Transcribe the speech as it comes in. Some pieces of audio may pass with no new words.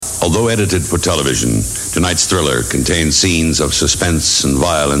Although edited for television, tonight's thriller contains scenes of suspense and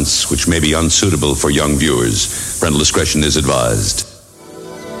violence which may be unsuitable for young viewers. Parental discretion is advised.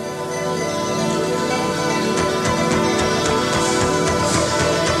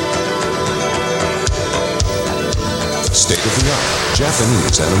 State-of-the-art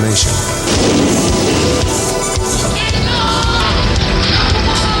Japanese animation.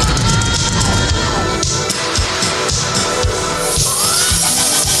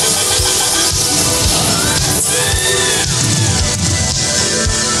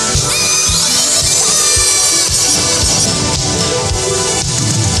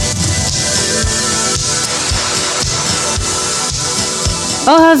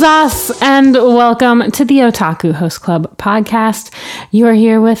 Ohazas, and welcome to the Otaku Host Club podcast. You are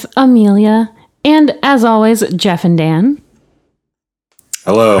here with Amelia, and as always, Jeff and Dan.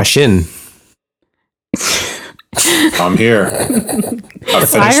 Hello. Ashin. I'm here. I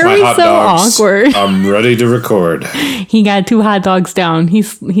finished Why are my we hot so dogs. awkward? I'm ready to record. He got 2 hot dogs down. He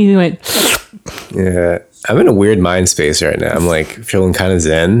went, Yeah, I'm in a weird mind space right now. I'm like feeling kind of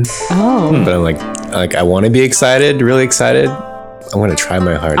zen, oh. but I'm like I want to be excited, really excited. I want to try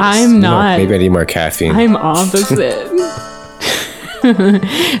my hardest. I'm not. Maybe I need more caffeine. I'm opposite.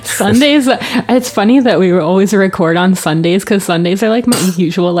 Sundays, it's funny that we always record on Sundays because Sundays are like my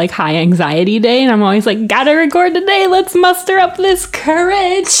usual like high anxiety day, and I'm always like, gotta record today. Let's muster up this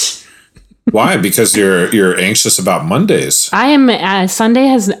courage. Why? Because you're anxious about Mondays. I am. Sunday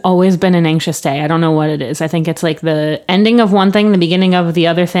has always been an anxious day. I don't know what it is. I think it's like the ending of one thing, the beginning of the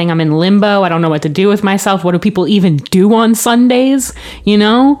other thing. I'm in limbo. I don't know what to do with myself. What do people even do on Sundays? You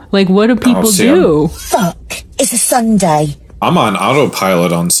know, like what do people do? Fuck, it's a Sunday. I'm on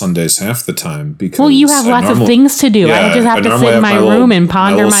autopilot on Sundays half the time because Well, you have lots of things to do. I just have to sit in my room and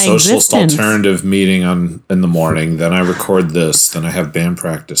ponder my socialist existence. alternative meeting in the morning. Then I record this. Then I have band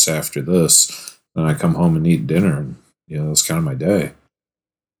practice after this. Then I come home and eat dinner. And, that's kind of my day.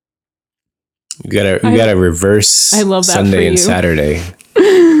 You gotta reverse I love that Sunday for you. and Saturday.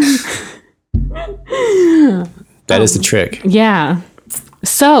 That is the trick. Yeah.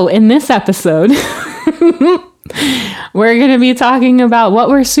 So in this episode, we're going to be talking about what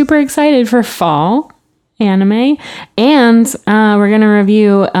we're super excited for fall anime, and we're going to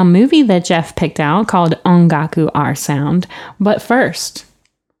review a movie that Jeff picked out called Ongaku Our Sound. But first,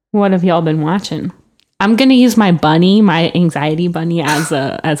 what have y'all been watching? I'm going to use my bunny, my anxiety bunny, as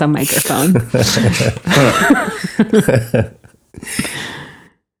a microphone.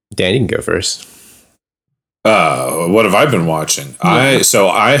 Dan, you can go first. What have I been watching? Yeah.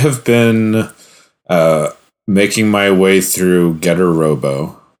 I have been making my way through Getter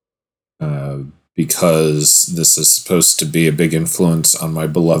Robo because this is supposed to be a big influence on my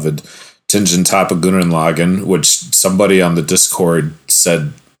beloved Tenjin Toppa Gurren Lagann, which somebody on the Discord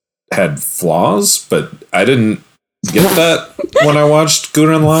said had flaws, but I didn't get that when I watched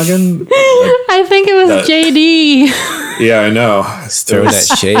Gurren Lagann. I think it was JD. Yeah, I know. Just throw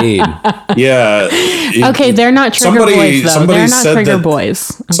that shade. Yeah. Okay, they're not trigger boys, though. They're not said trigger that- boys.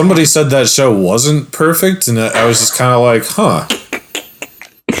 Okay. Somebody said that show wasn't perfect, and I was just kind of like, huh.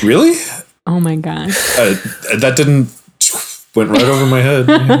 Really? Oh my god. That went right over my head.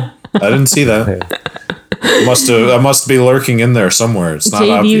 Yeah. I didn't see that. I must be lurking in there somewhere. It's not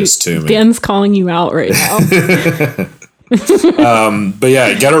obvious to me. Dan's calling you out right now. But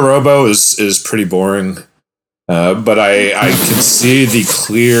yeah, Getter Robo is pretty boring. But I can see the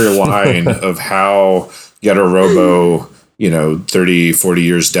clear line of how Getter Robo, 30, 40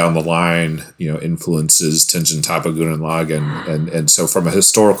 years down the line, influences Tenjin Toppa Gurren Lagann. And so from a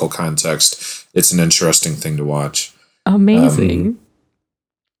historical context, it's an interesting thing to watch. Amazing.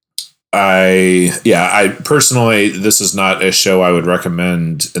 I personally, this is not a show I would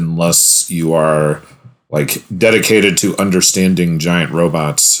recommend unless you are like dedicated to understanding giant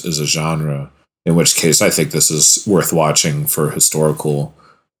robots as a genre, in which case I think this is worth watching for historical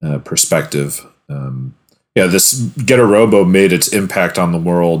perspective. This Getter Robo made its impact on the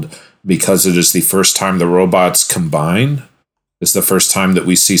world because it is the first time the robots combine. It's the first time that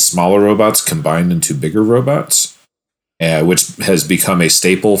we see smaller robots combined into bigger robots. Which has become a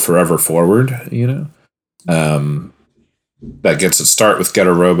staple forever forward, that gets its start with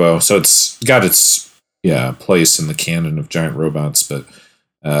Getter Robo. So it's got its place in the canon of giant robots, but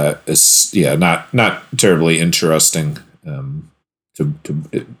it's not terribly interesting to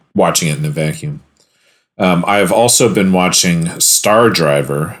watching it in a vacuum. I have also been watching Star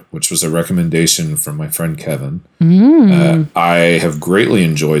Driver, which was a recommendation from my friend Kevin. I have greatly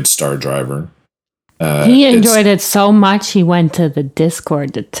enjoyed Star Driver. He enjoyed it so much, he went to the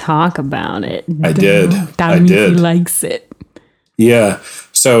Discord to talk about it. I did. That means he likes it. Yeah.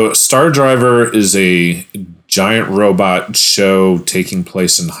 So Star Driver is a giant robot show taking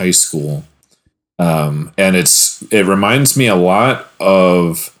place in high school. And it reminds me a lot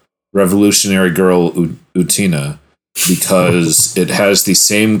of Revolutionary Girl Utena, because it has the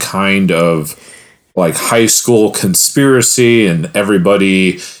same kind of like high school conspiracy, and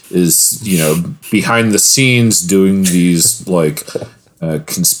everybody is, behind the scenes doing these like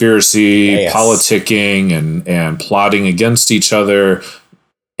conspiracy politicking and plotting against each other.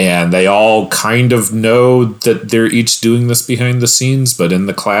 And they all kind of know that they're each doing this behind the scenes, but in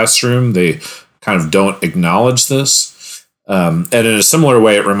the classroom, they kind of don't acknowledge this. And in a similar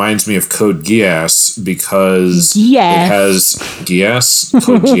way, it reminds me of Code Geass, because it has Code Geass.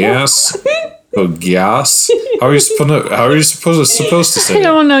 Code Geass. How are you supposed to say? I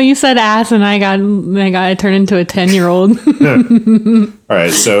don't know. You said ass, and I got turned into a 10-year-old. All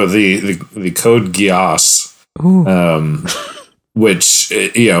right, so the Code Geass, which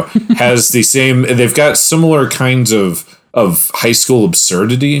has the same. They've got similar kinds of high school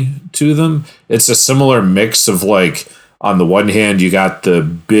absurdity to them. It's a similar mix of like, on the one hand, you got the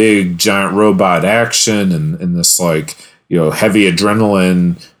big giant robot action and this like heavy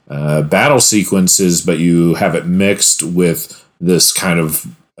adrenaline battle sequences, but you have it mixed with this kind of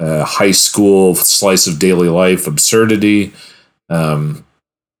high school slice of daily life absurdity. But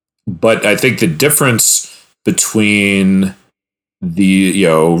I think the difference between the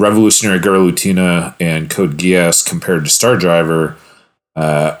Revolutionary Girl Utena and Code Geass compared to Star Driver,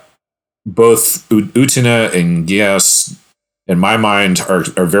 both Utena and Geass, in my mind, are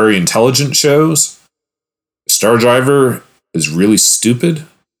very intelligent shows. Star Driver is really stupid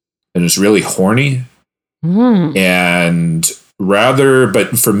and is really horny. And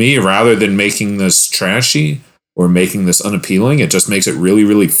but for me, rather than making this trashy or making this unappealing, it just makes it really,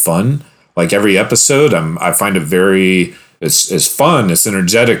 really fun. Like every episode, I find it very, it's fun, it's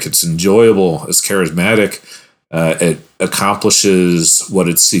energetic, it's enjoyable, it's charismatic. It accomplishes what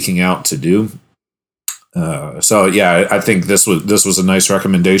it's seeking out to do. So yeah, I think this was a nice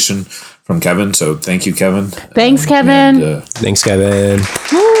recommendation from Kevin. So thank you, Kevin. Thanks, Kevin. Thanks, Kevin.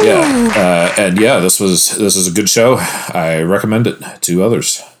 Yeah, and yeah, this is a good show. I recommend it to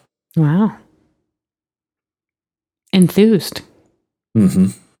others. Wow. Enthused.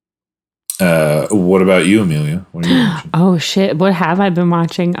 Mm-hmm. What about you, Amelia? What are you watching? Oh shit! What have I been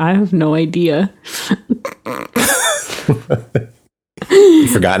watching? I have no idea. You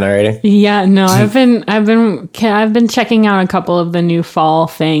forgotten already? Yeah, no. I've been checking out a couple of the new fall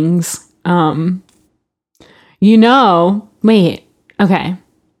things. Wait. Okay.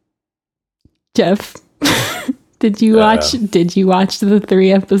 Jeff, did you watch the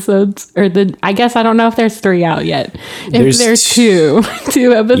 3 episodes, or I guess I don't know if there's 3 out yet. If there's two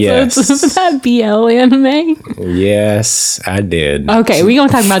episodes of that BL anime. Yes, I did. Okay, we're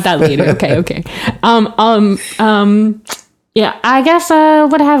gonna talk about that later. Okay. Yeah, I guess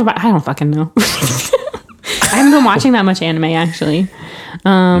what I have about, I don't fucking know. I haven't been watching that much anime actually.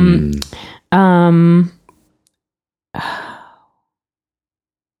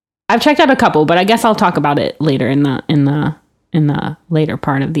 I've checked out a couple, but I guess I'll talk about it later in the later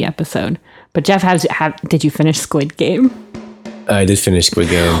part of the episode. But Jeff, did you finish Squid Game? I did finish Squid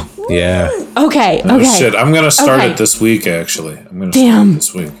Game. Yeah. Okay. Shit, I'm gonna start it this week. Actually, I'm gonna start it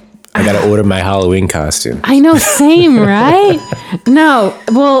this week. I gotta order my Halloween costume. I know, same, right? No,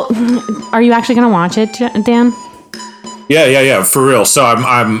 well, are you actually gonna watch it, Dan? Yeah, for real. So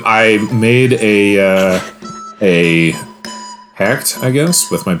I made a pact, I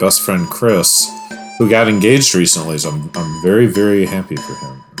guess, with my best friend Chris, who got engaged recently. So I'm very, very happy for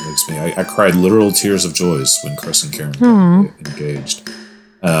him. It makes me. I cried literal tears of joy when Chris and Karen got engaged.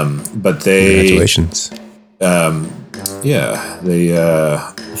 But Congratulations.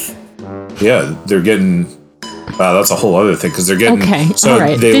 They're getting. Wow, that's a whole other thing because they're getting. Okay, so all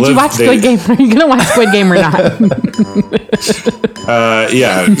right. Did you watch Squid Game? Are you gonna watch Squid Game or not?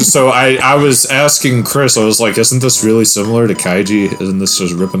 Yeah. So I was asking Chris. I was like, "Isn't this really similar to Kaiji? Isn't this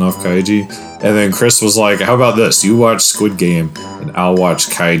just ripping off Kaiji?" And then Chris was like, "How about this? You watch Squid Game, and I'll watch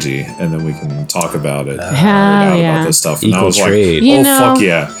Kaiji, and then we can talk about it. About this stuff." And Equal I was trade. like, "Oh fuck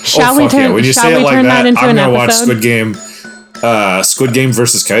yeah! Shall we turn When you say it like that into I'm an gonna watch episode? Squid Game. Squid Game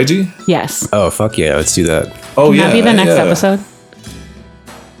versus Kaiji? Yes. Oh, fuck yeah. Let's do that. Oh, Can yeah. that be the next episode?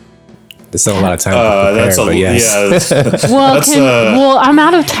 There's not a lot of time to prepare, That's but yes. Yeah. Well, I'm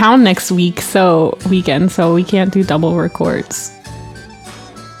out of town next weekend, so we can't do double records.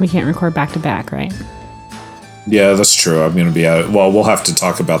 We can't record back to back, right? Yeah, that's true. I'm going to be out. Well, we'll have to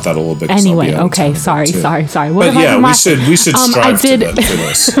talk about that a little bit. 'Cause I'll be Anyway, out of okay, town sorry. too. What But have I yeah, been we watching? should I strive did. for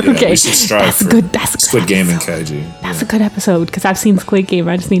this. Yeah, Okay, we should strive that's for good. That's a good Squid Game and episode. Kaiji. That's a good episode because I've seen Squid Game.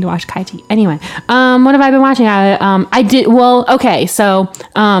 I just need to watch Kaiji. Anyway, what have I been watching? I did well. Okay, so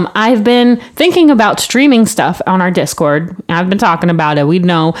I've been thinking about streaming stuff on our Discord. I've been talking about it. We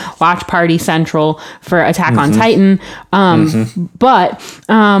know Watch Party Central for Attack on Titan. But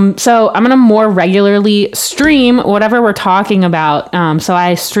so I'm gonna more regularly stream whatever we're talking about. So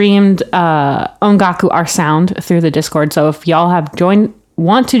I streamed Ongaku Our Sound through the Discord. So if y'all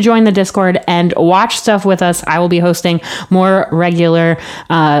want to join the Discord and watch stuff with us, I will be hosting more regular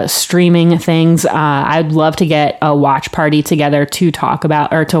streaming things. I'd love to get a watch party together to talk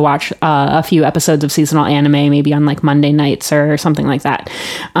about or to watch a few episodes of seasonal anime, maybe on like Monday nights or something like that.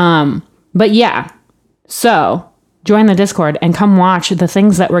 But yeah, so join the Discord and come watch the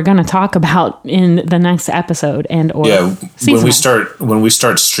things that we're going to talk about in the next episode Yeah, seasonal. when we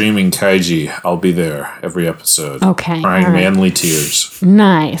start streaming Kaiji, I'll be there every episode. Okay, Crying all right. manly tears.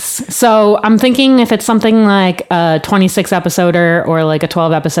 Nice. So I'm thinking if it's something like a 26 episoder or like a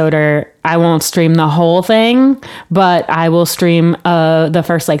 12 episoder, I won't stream the whole thing, but I will stream the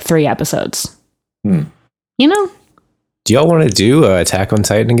first like 3 episodes. You know? Do y'all want to do Attack on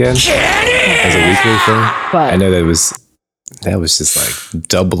Titan again as a weekly thing? But I know that was just like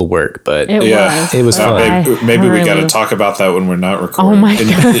double the work, but it was. it was but fun. Maybe we really- got to talk about that when we're not recording. Oh my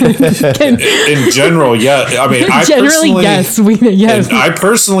God. In general, yeah. I mean, I Generally, personally, yes. and I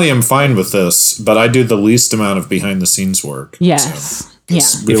personally am fine with this, but I do the least amount of behind the scenes work. Yes. So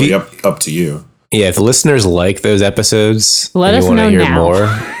it's Yeah. really up to you. Yeah, if listeners like those episodes, Let and us you want know to hear now.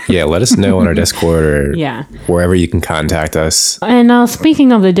 more, let us know on our Discord or Yeah. wherever you can contact us. And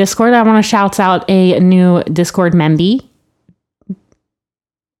speaking of the Discord, I want to shout out a new Discord member.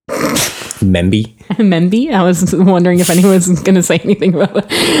 Memby. Memby. I was wondering if anyone was going to say anything about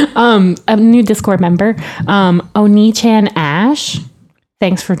that. A new Discord member, Oni-chan Ash.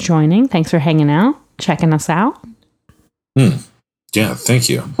 Thanks for joining. Thanks for hanging out, checking us out. Yeah, thank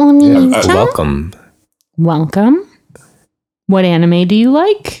you. Oni-chan, Welcome. welcome. What anime do you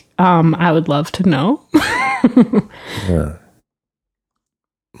like? I would love to know.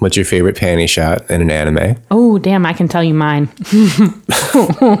 What's your favorite panty shot in an anime? Oh, damn, I can tell you mine.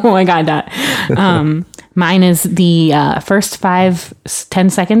 I got that. Mine is the first 5-10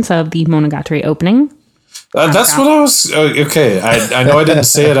 seconds of the Monogatari opening. That's what I was. Okay, I know I didn't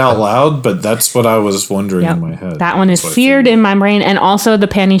say it out loud, but that's what I was wondering Yep. in my head. That one is That's what I seared figured. in my brain, and also the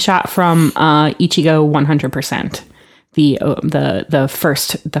panty shot from Ichigo 100%. The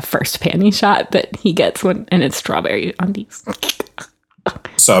first panty shot that he gets and it's strawberry undies.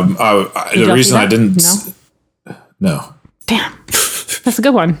 So Did the y'all reason see I that? didn't. No. Damn, that's a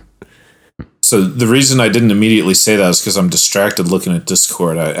good one. So the reason I didn't immediately say that is because I'm distracted looking at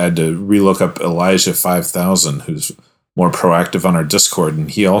Discord. I had to relook up Elijah 5000, who's more proactive on our Discord, and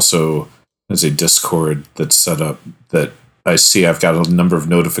he also has a Discord that's set up that I see I've got a number of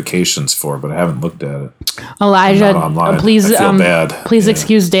notifications for, but I haven't looked at it. Elijah, I'm not online. please, I feel bad. please Yeah.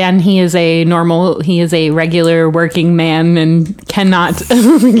 excuse Dan. He is a regular working man and cannot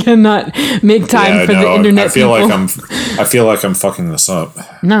make time Yeah, for no, the internet I feel people. I feel like I'm fucking this up.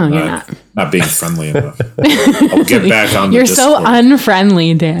 No, you're not. Not being friendly enough. I'll get back on the You're so Discord.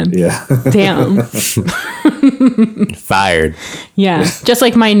 unfriendly, Dan. Yeah. Damn. Fired. Yeah, just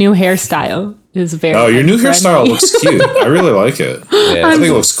like my new hairstyle is very. Oh, your new hairstyle unfriendly. looks cute. I really like it. Yeah. I think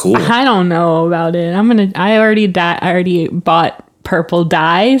it looks cool. I don't know about it. I already bought purple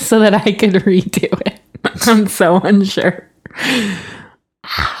dye so that I could redo it. I'm so unsure.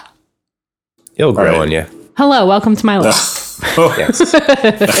 It'll grow All right. on you. Hello, welcome to my life. Yes.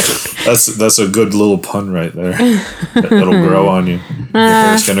 That's a good little pun right there. It'll grow on you.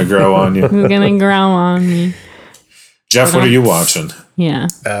 It's gonna grow on you. It's gonna grow on me. Jeff, what are you watching? Yeah.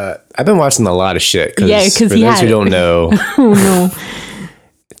 I've been watching a lot of shit. Yeah, 'cause for he those had who it. don't know, Oh no.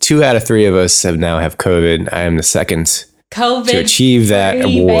 2 out of 3 of us have COVID. I am the second COVID. to achieve that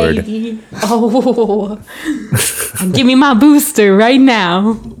free, award. baby. Oh. Give me my booster right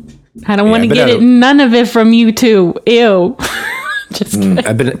now. I don't want to but get I it. don't- None of it from you too. Ew. Just kidding.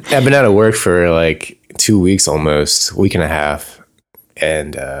 I've been out of work for like 2 weeks almost, week and a half,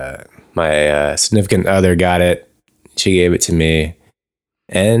 and my significant other got it. She gave it to me,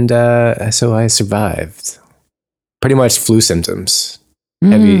 and so I survived. Pretty much flu symptoms,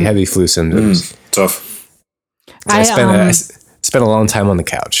 heavy flu symptoms. Tough. I spent a long time on the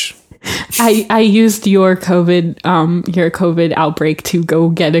couch. I used your COVID outbreak to go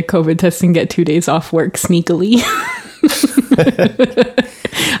get a COVID test and get 2 days off work sneakily.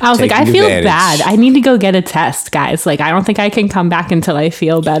 I was like, I taking feel advantage. bad. I need to go get a test, guys. Like, I don't think I can come back until I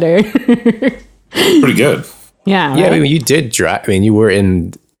feel better. Pretty good. Yeah. Yeah, right? I mean, you did drive. I mean, you were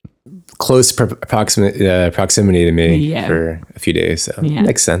in close proximity to me Yeah. for a few days, so Yeah.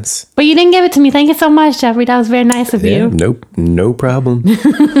 makes sense. But you didn't give it to me. Thank you so much, Jeffrey. That was very nice of Yeah, you. nope, no problem.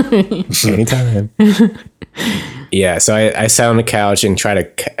 Anytime. Yeah, so I sat on the couch and try to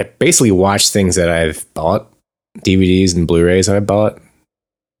basically watch things that I've bought, DVDs and Blu-rays that I bought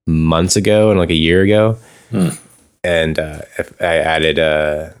months ago and like a year ago. And I added,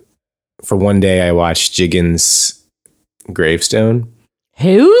 for one day, I watched Jigen's Gravestone.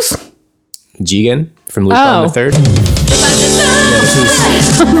 Whose? Jigen from Lupin Oh. the Third.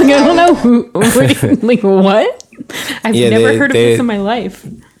 I don't know who. Like, what? I've Yeah, never they- heard of they- this in my life.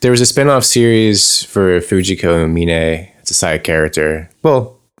 There was a spin-off series for Fujiko Mine. It's a side character.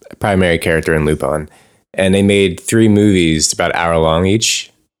 Well, a primary character in Lupin. And they made 3 movies about an hour long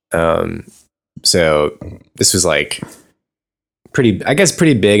each. So this was like pretty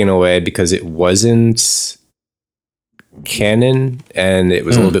big in a way because it wasn't canon and it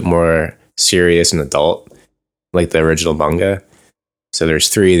was a little bit more serious and adult, like the original manga. So there's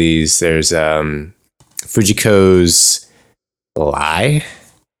 3 of these. There's Fujiko's Lie,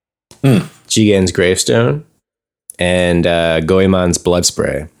 Jigen's Gravestone, and Goemon's Blood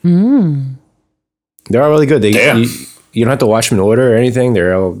Spray. They're all really good. Damn. You don't have to watch them in order or anything.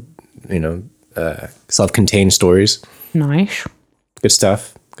 They're all, self-contained stories. Nice. Good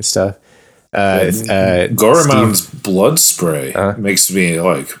stuff. Goremon's Blood Spray makes me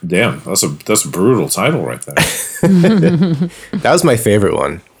like, damn, that's a brutal title right there. That was my favorite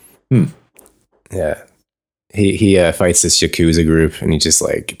one. Yeah. He fights this Yakuza group and he just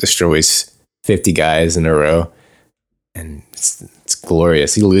like destroys 50 guys in a row. And it's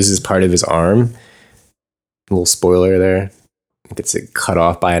glorious. He loses part of his arm. A little spoiler there. Gets it cut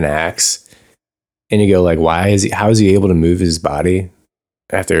off by an axe. And you go like, how is he able to move his body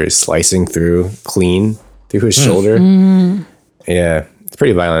after slicing through his shoulder? Yeah, it's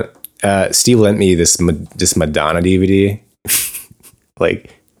pretty violent. Steve lent me this Madonna DVD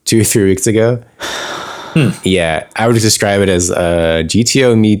like 2 or 3 weeks ago. Yeah, I would describe it as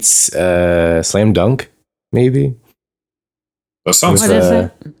GTO meets Slam Dunk, maybe. That sounds What is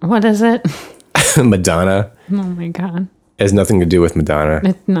it? What is it? Madonna. Oh my god. It has nothing to do with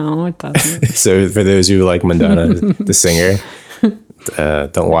Madonna. No, it doesn't. So for those who like Madonna, the singer,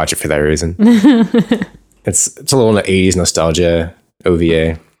 don't watch it for that reason. It's a little 80s nostalgia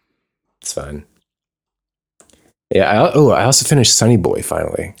OVA. It's fun. Yeah. I also finished Sunny Boy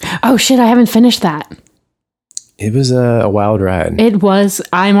finally. Oh shit! I haven't finished that. It was a wild ride. It was.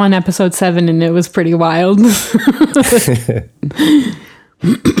 I'm on episode 7, and it was pretty wild.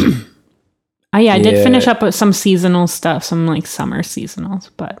 I did finish up with some seasonal stuff, some like summer seasonals,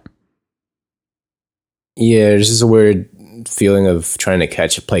 but Yeah, there's just a weird feeling of trying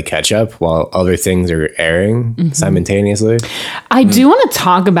to play catch up while other things are airing simultaneously. I do want to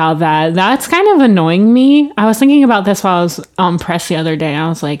talk about that. That's kind of annoying me. I was thinking about this while I was on press the other day. I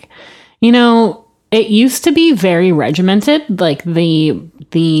was like, it used to be very regimented, like the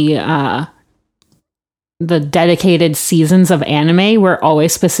dedicated seasons of anime were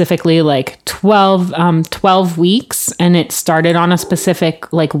always specifically like 12 weeks, and it started on a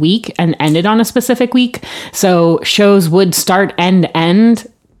specific like week and ended on a specific week. So shows would start and end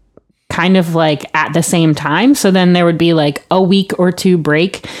kind of like at the same time. So then there would be like a week or 2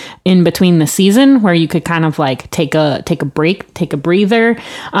 break in between the season where you could kind of like take a break, take a breather.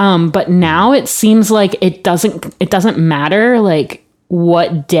 But now it seems like it doesn't matter like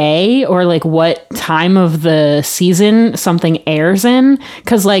what day or like what time of the season something airs in,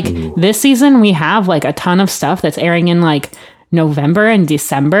 because like this season we have like a ton of stuff that's airing in like November and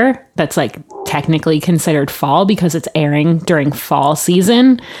December that's like technically considered fall because it's airing during fall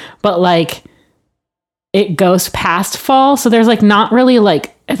season, but like it goes past fall, so there's like not really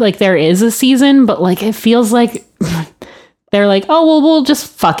like there is a season, but like it feels like they're like, oh, well, we'll just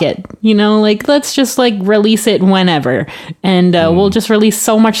fuck it. Like, let's just like release it whenever. And we'll just release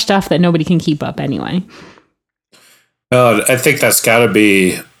so much stuff that nobody can keep up anyway. I think that's got to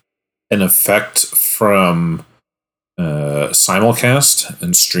be an effect from simulcast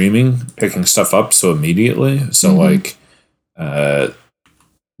and streaming, picking stuff up so immediately. So like,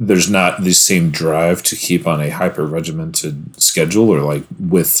 there's not the same drive to keep on a hyper regimented schedule, or like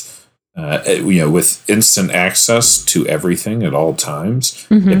with instant access to everything at all times,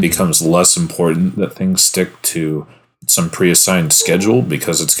 it becomes less important that things stick to some pre-assigned schedule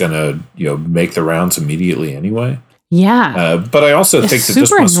because it's going to, make the rounds immediately anyway. Yeah. But I also think that this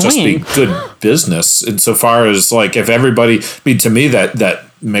super must annoying. just be good business insofar as like if everybody, to me that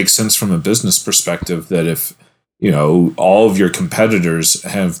makes sense from a business perspective that if, all of your competitors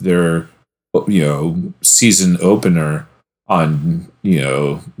have their, season opener on,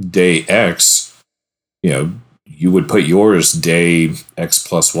 day X, you would put yours day X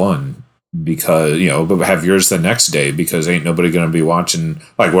plus 1 because, but have yours the next day because ain't nobody going to be watching.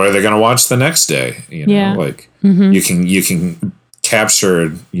 Like, what are they going to watch the next day? Like you can capture,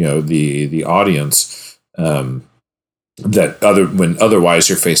 the audience, when otherwise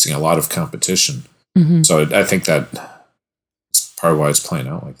you're facing a lot of competition. So I think that's part of why it's playing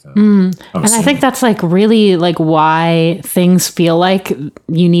out like that. And I think that's like really like why things feel like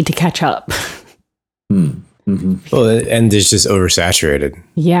you need to catch up. Well, and it's just oversaturated.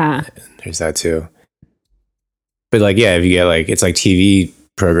 Yeah. There's that too. But like, yeah, if you get like, it's like TV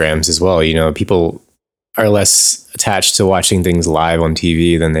programs as well, people are less attached to watching things live on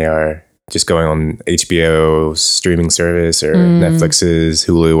TV than they are just going on HBO streaming service or Netflix's,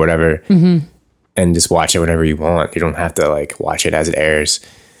 Hulu, whatever, and just watch it whenever you want. You don't have to like watch it as it airs.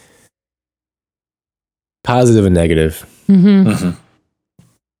 Positive and negative.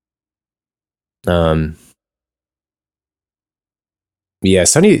 Yeah,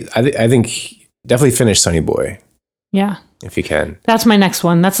 Sunny. I think definitely finish Sunny Boy. Yeah, if you can. That's my next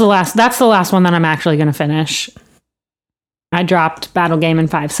one. That's the last one that I'm actually going to finish. I dropped Battle Game in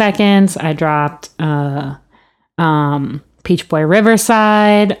 5 seconds. I dropped Peach Boy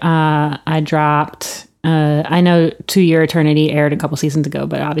Riverside. I dropped. I know To Your Eternity aired a couple seasons ago,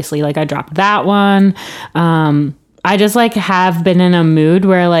 but obviously, like, I dropped that one. I just like have been in a mood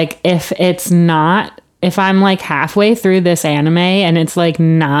where like if I'm like halfway through this anime and it's like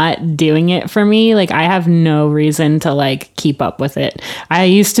not doing it for me, like I have no reason to like keep up with it. I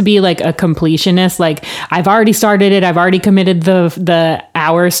used to be like a completionist. Like I've already started it. I've already committed the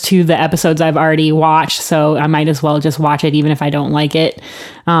hours to the episodes I've already watched. So I might as well just watch it even if I don't like it.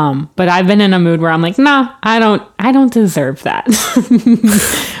 But I've been in a mood where I'm like, nah, I don't deserve that.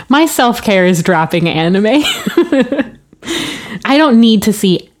 My self-care is dropping anime. I don't need to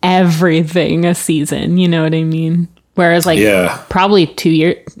see everything a season, you know what I mean? Whereas like probably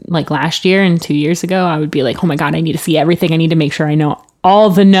last year and 2 years ago, I would be like, oh my God, I need to see everything. I need to make sure I know all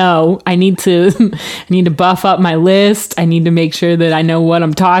the I need to buff up my list. I need to make sure that I know what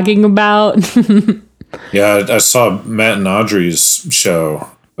I'm talking about. Yeah, I saw Matt and Audrey's show,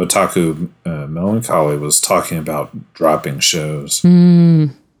 Otaku Melancholy, was talking about dropping shows.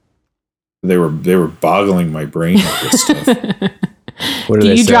 They were boggling my brain with this stuff.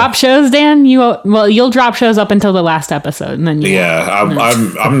 Do you drop shows, Dan? You'll drop shows up until the last episode, and then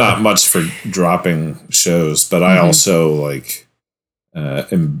I'm not much for dropping shows, but I also like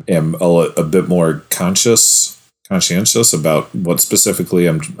am a bit more conscientious about what specifically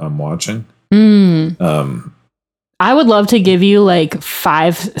I'm watching. I would love to give you like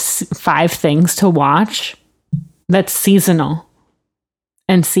five things to watch that's seasonal.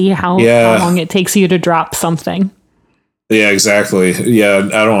 And see how long it takes you to drop something. Yeah, exactly.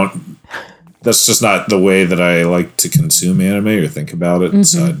 Yeah, that's just not the way that I like to consume anime or think about it.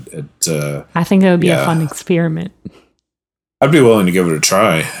 So I think it would be a fun experiment. I'd be willing to give it a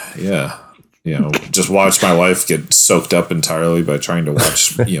try. Yeah. Just watch my life get soaked up entirely by trying to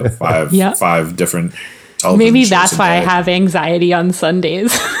watch, five different television Maybe shows that's why I have anxiety on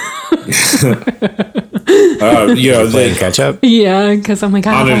Sundays. Playing catch up. Yeah, because I'm like,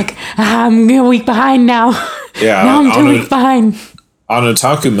 I'm a week behind now. Yeah, now I'm 2 weeks behind. On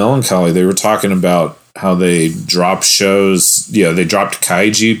Otaku Melancholy, they were talking about how they dropped shows. They dropped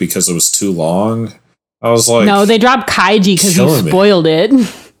Kaiji because it was too long. I was like, no, they dropped Kaiji because you spoiled it.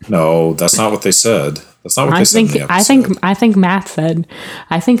 No, that's not what they said. That's not what they said in the episode. I think Matt said.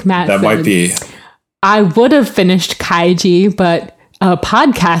 That might be. I would have finished Kaiji, but a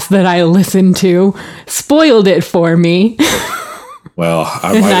podcast that I listened to spoiled it for me. Well,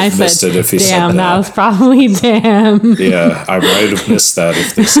 I might have missed it if he said that. Damn, that was probably damn. Yeah, I might have missed that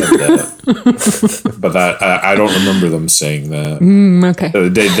if they said that. But I don't remember them saying that. Okay.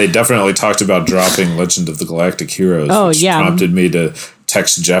 They definitely talked about dropping Legend of the Galactic Heroes, which prompted me to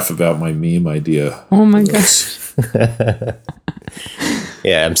text Jeff about my meme idea. Oh my gosh.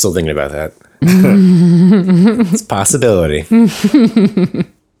 Yeah, I'm still thinking about that. It's a possibility.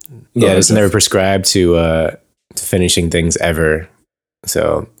 Yeah, it's never prescribed to finishing things ever.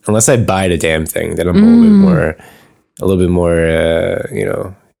 So unless I buy the damn thing, then I'm a little bit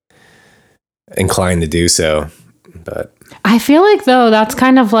more, inclined to do so. But I feel like though that's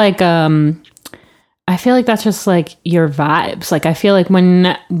kind of like I feel like that's just like your vibes. Like I feel like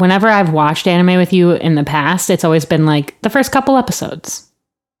whenever I've watched anime with you in the past, it's always been like the first couple episodes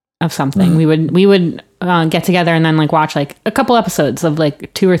of something. We would get together and then like watch like a couple episodes of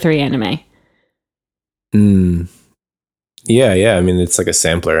like 2 or 3 anime. Yeah. I mean, it's like a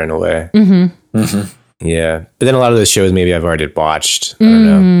sampler in a way. Yeah, but then a lot of those shows maybe I've already watched. I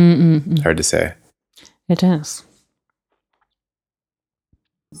don't know. Hard to say. It is.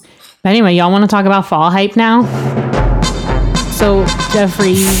 But anyway, y'all want to talk about fall hype now? So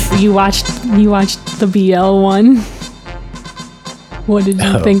Jeffrey, you watched the BL one. What did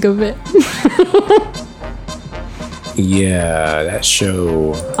you think of it? Yeah, that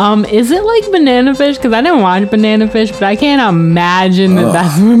show. Is it like Banana Fish? Because I didn't watch Banana Fish, but I can't imagine that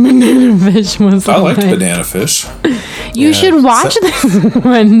that's what Banana Fish was I like. liked Banana Fish. You should watch this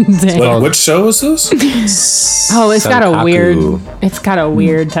one day. What, which show is this? Oh, it's got a Sankaku.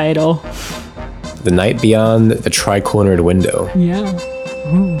 weird title. The Night Beyond the Tri-Cornered Window. Yeah.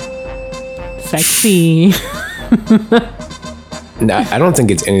 Ooh. Sexy. No, I don't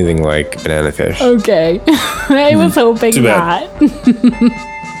think it's anything like Banana Fish. Okay. I was hoping Too bad. not.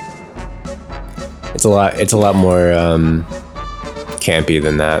 It's a lot more campy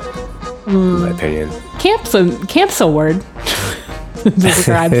than that, in my opinion. Camp's a word to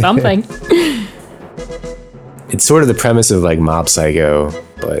describe something. It's sort of the premise of like Mob Psycho,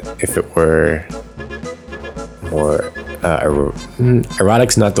 but if it were more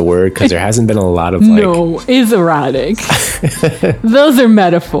erotic's not the word because there hasn't been a lot of like. No, is erotic. Those are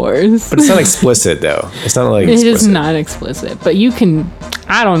metaphors. But it's not explicit though. It's not like It is explicit. not explicit, but you can.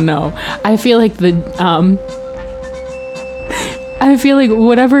 I don't know. I feel like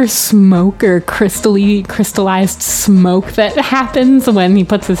whatever smoke or crystallized smoke that happens when he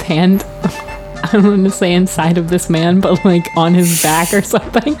puts his hand, I don't want to say inside of this man, but like on his back or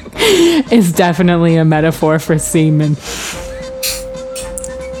something, is definitely a metaphor for semen.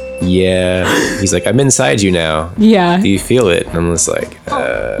 Yeah, he's like, I'm inside you now. Yeah. Do you feel it? And I'm just like,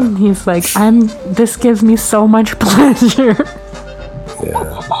 He's like, this gives me so much pleasure.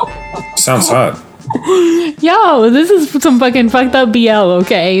 Sounds hot. Yo, this is some fucking fucked up BL,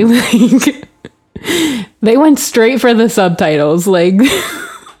 okay? Like, they went straight for the subtitles. Like,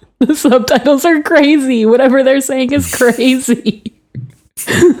 the subtitles are crazy. Whatever they're saying is crazy.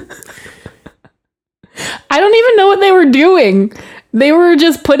 I don't even know what they were doing. They were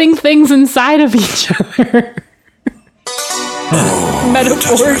just putting things inside of each other.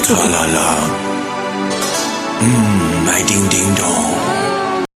 Metaphorically. My ding ding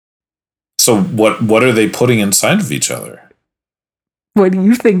dong. So what are they putting inside of each other? What do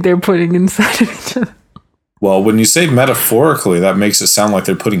you think they're putting inside of each other? Well, when you say metaphorically, that makes it sound like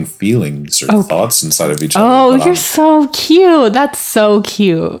they're putting feelings or thoughts inside of each other. Oh, But you're so cute. That's so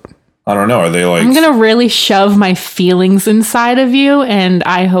cute. I don't know. Are they like? I'm gonna really shove my feelings inside of you, and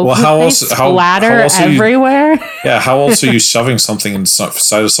I hope Well, that how they else- how splatter else are you- everywhere. Yeah. How else are you shoving something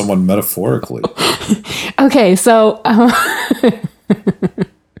inside of someone metaphorically? Okay, so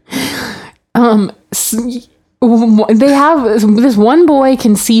they have this one boy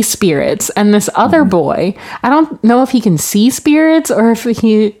can see spirits, and this other boy, I don't know if he can see spirits or if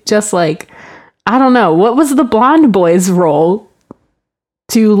he just like, I don't know. What was the blonde boy's role?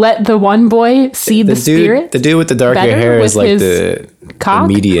 To let the one boy see the spirit? The dude with the darker better hair with is like his the cock?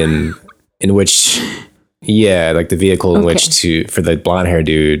 median in which, yeah, like the vehicle in which for the blonde hair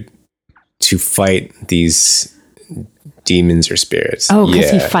dude to fight these demons or spirits. Oh,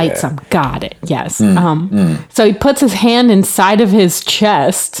 because he fights them. Got it. Yes. So he puts his hand inside of his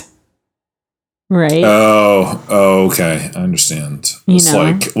chest. Right. Oh, okay. I understand. You It's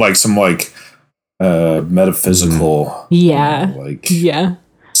know. like some metaphysical. Yeah. Yeah.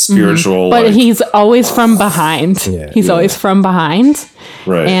 Spiritual. But like, he's always from behind. He's always from behind.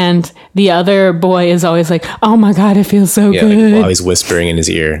 right. And the other boy is always like, oh my God, it feels so Yeah, good. like while he's whispering in his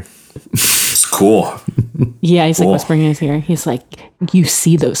ear. It's cool. Yeah, he's like Cool. whispering in his ear. He's like, you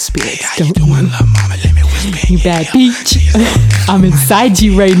see those spirits, don't you? You bad bitch. I'm inside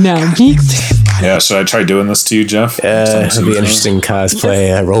you right now, bitch. Yeah. Should I try doing this to you, Jeff? It'd be interesting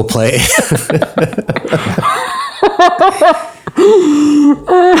cosplay, role play.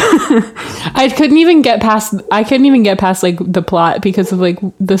 I couldn't even get past like the plot because of like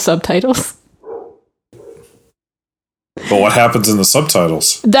the subtitles. But what happens in the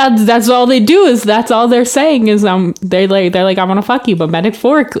subtitles? That's all they do is that's all they're saying is they're like I want to fuck you, but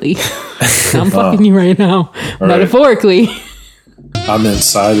metaphorically. I'm fucking you right now. right. Metaphorically. I'm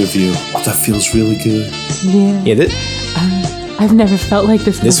inside of you. Oh, that feels really good. Yeah. Yeah, I've never felt like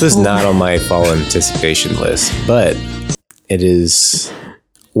this. this was before. not on my fall anticipation list, but it is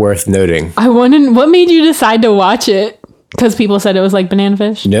worth noting. I wanted. What made you decide to watch it? Because people said it was like Banana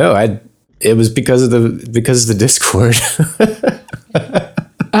Fish. No, it was because of the Discord.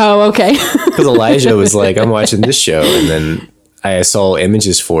 Oh, okay. Because Elijah was like, I'm watching this show. And then I saw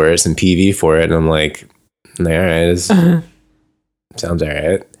images for it, some PV for it. And I'm like, all right, this sounds all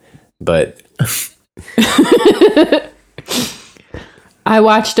right. But I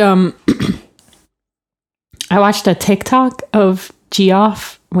watched a TikTok of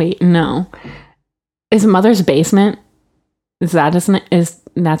Geoff. Wait, no. Is Mother's Basement? Is that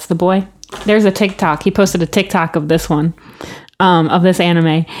that's the boy? There's a TikTok. He posted a TikTok of this one, of this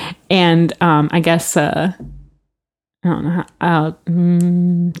anime. And I guess I don't know.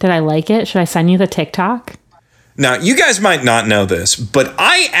 Did I like it? Should I send you the TikTok? Now, you guys might not know this, but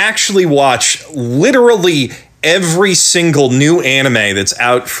I actually watch literally every single new anime that's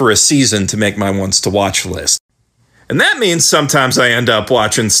out for a season to make my wants to watch list. And that means sometimes I end up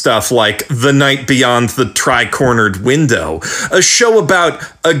watching stuff like The Night Beyond the Tri-Cornered Window, a show about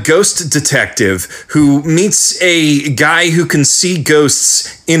a ghost detective who meets a guy who can see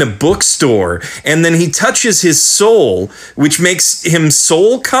ghosts in a bookstore, and then he touches his soul, which makes him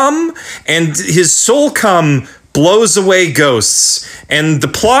soul cum, and his soul cum blows away ghosts. And the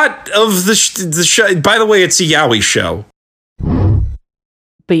plot of the show, by the way, it's a yaoi show.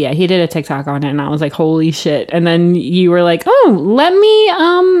 But yeah, he did a TikTok on it, and I was like, "Holy shit!" And then you were like, "Oh, let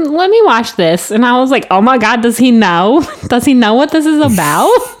me watch this," and I was like, "Oh my god, does he know? Does he know what this is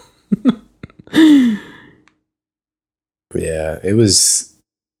about?" yeah, it was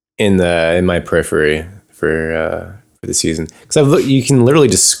in my periphery for the season, because you can literally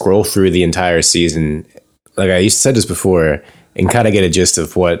just scroll through the entire season. Like I said this before, and kind of get a gist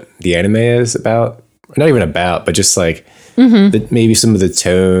of what the anime is about. Not even about, but just like maybe some of the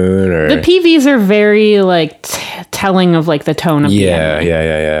tone, or the PVs are very like telling of like the tone of the anime.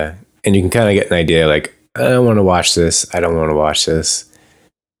 Yeah. And you can kind of get an idea, like, I don't want to watch this. I don't want to watch this.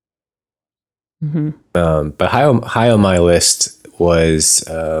 But high on my list was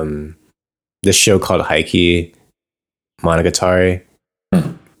this show called Heike Monogatari,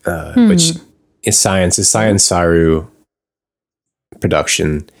 which is Science Saru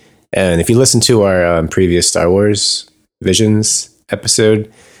production. And if you listen to our previous Star Wars Visions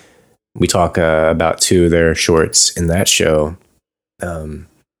episode, we talk about two of their shorts in that show.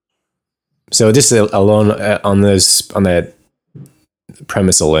 So just alone on that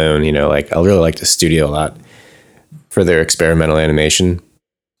premise alone, you know, like I really like the studio a lot for their experimental animation,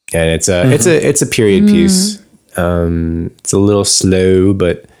 and it's a period piece. It's a little slow,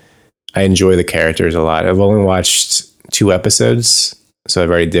 but I enjoy the characters a lot. I've only watched 2 episodes, so I've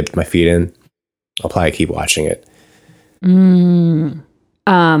already dipped my feet in. I'll probably keep watching it. I've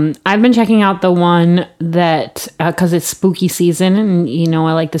been checking out the one that because it's spooky season, and you know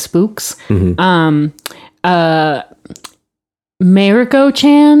I like the spooks.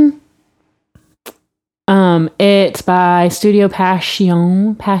 Mariko-chan. It's by Studio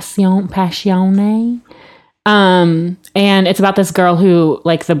Passione. And it's about this girl who,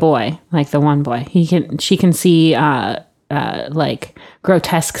 like the one boy, she can see like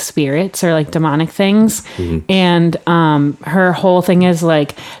grotesque spirits or like demonic things. And her whole thing is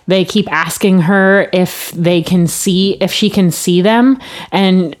like they keep asking her if she can see them.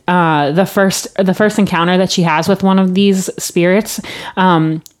 And the first encounter that she has with one of these spirits,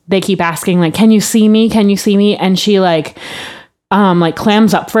 they keep asking like, can you see me? Can you see me? And she like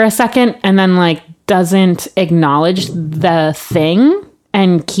clams up for a second and then like doesn't acknowledge the thing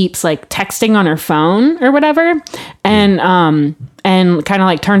and keeps like texting on her phone or whatever, and kind of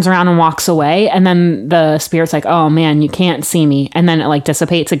like turns around and walks away, and then the spirit's like, oh man, you can't see me, and then it like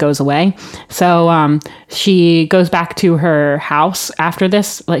dissipates, it goes away. So she goes back to her house after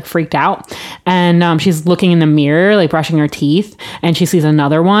this, like freaked out, and she's looking in the mirror, like brushing her teeth, and she sees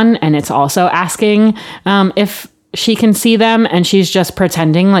another one, and it's also asking if she can see them, and she's just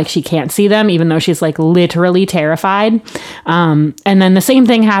pretending like she can't see them, even though she's like literally terrified. And then the same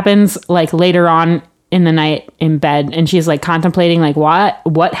thing happens like later on in the night in bed, and she's like contemplating like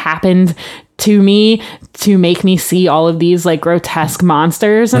what happened to me to make me see all of these like grotesque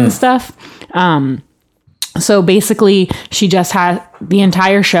monsters and stuff. So basically she just has the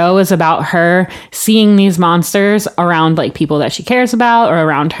entire show is about her seeing these monsters around like people that she cares about or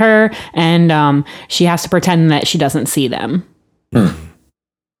around her. And she has to pretend that she doesn't see them.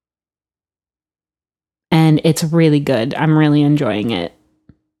 And it's really good. I'm really enjoying it.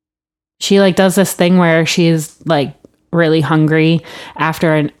 She like does this thing where she's like really hungry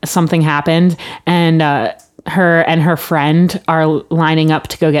after something happened, and her and her friend are lining up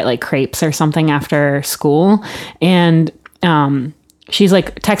to go get like crepes or something after school, and she's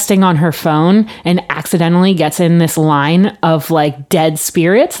like texting on her phone and accidentally gets in this line of like dead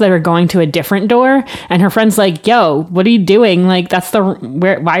spirits that are going to a different door. And her friend's like, yo, what are you doing? Like,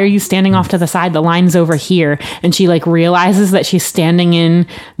 why are you standing off to the side? The line's over here. And she like realizes that she's standing in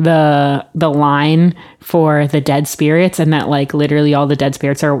the line for the dead spirits, and that like literally all the dead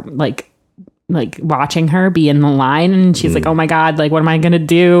spirits are like watching her be in the line. And she's like, oh my God, like, what am I going to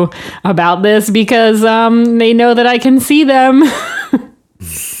do about this? Because they know that I can see them.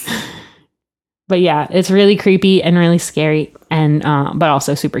 But yeah, it's really creepy and really scary, and but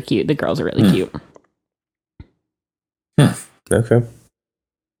also super cute. The girls are really cute. Okay.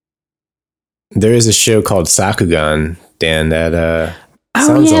 There is a show called Sakugan, Dan, that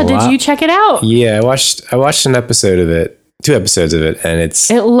sounds a lot. Did you check it out? Yeah, I watched an episode of it, 2 episodes of it, and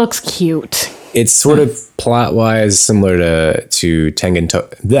it looks cute. It's sort of plot-wise similar to Tengen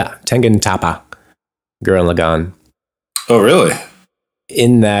Toppa, Gurren Lagann. Oh, really?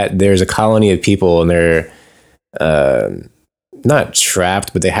 In that there's a colony of people, and they're not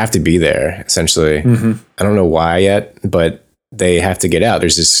trapped, but they have to be there, essentially. Mm-hmm. I don't know why yet, but they have to get out.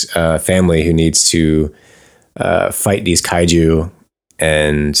 There's this family who needs to fight these kaiju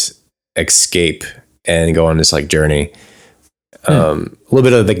and escape and go on this like journey. A little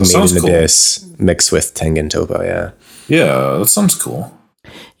bit of like Made in Abyss mixed with Tengen Toppa, yeah. Yeah, that sounds cool.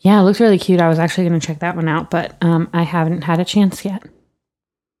 Yeah, it looks really cute. I was actually going to check that one out, but I haven't had a chance yet.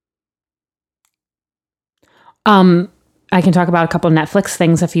 I can talk about a couple Netflix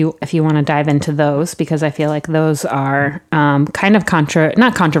things if you want to dive into those, because I feel like those are kind of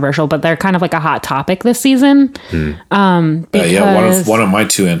not controversial, but they're kind of like a hot topic this season. One of my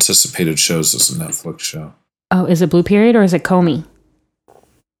 2 anticipated shows is a Netflix show. Oh, is it Blue Period or is it Comey?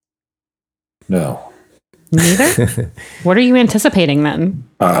 No. Neither? What are you anticipating then?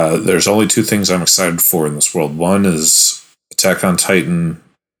 There's only 2 things I'm excited for in this world. One is Attack on Titan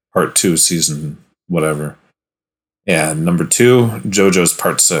Part 2, season whatever. And number 2, JoJo's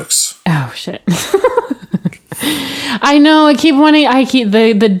Part 6. Oh, shit. I know.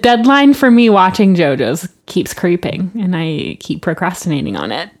 The deadline for me watching JoJo's keeps creeping, and I keep procrastinating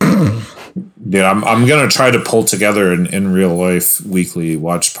on it. Yeah, I'm going to try to pull together an in real life weekly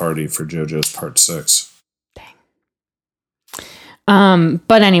watch party for JoJo's Part 6. Dang.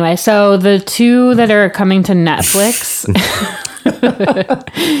 But anyway, so the 2 that are coming to Netflix,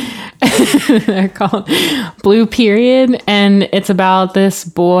 they're called Blue Period, and it's about this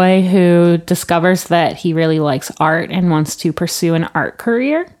boy who discovers that he really likes art and wants to pursue an art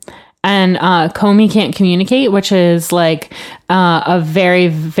career. And Comey Can't Communicate, which is like a very,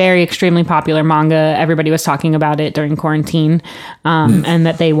 very extremely popular manga. Everybody was talking about it during quarantine, and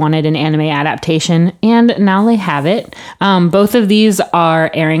that they wanted an anime adaptation. And now they have it. Both of these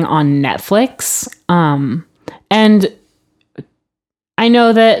are airing on Netflix. And I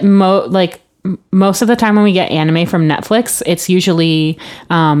know that most of the time when we get anime from Netflix, it's usually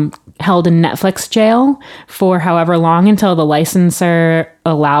held in Netflix jail for however long until the licensor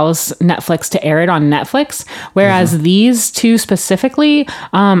allows Netflix to air it on Netflix. Whereas these 2 specifically,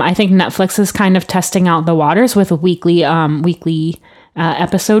 I think Netflix is kind of testing out the waters with weekly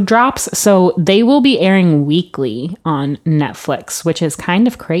episode drops. So they will be airing weekly on Netflix, which is kind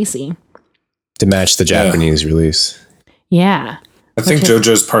of crazy. To match the Japanese release. Yeah. I think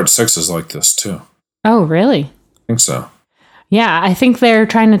JoJo's Part 6 is like this too. Oh, really? I think so. Yeah, I think they're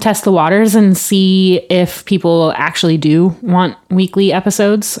trying to test the waters and see if people actually do want weekly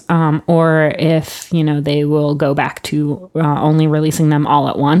episodes, or if, they will go back to only releasing them all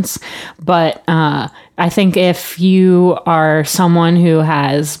at once. But I think if you are someone who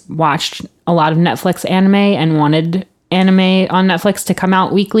has watched a lot of Netflix anime and wanted anime on Netflix to come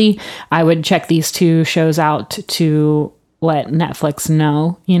out weekly, I would check these 2 shows out to let Netflix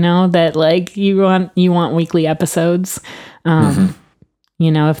know, that like you want weekly episodes.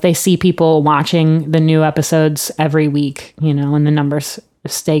 If they see people watching the new episodes every week, and the numbers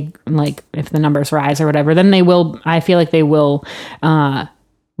stay, like if the numbers rise or whatever, then I feel like they will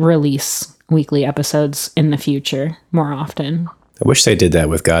release weekly episodes in the future more often. I wish they did that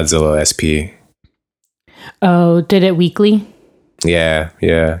with Godzilla SP. Oh, did it weekly? Yeah.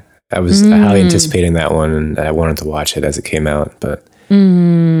 I was highly anticipating that one, and I wanted to watch it as it came out, but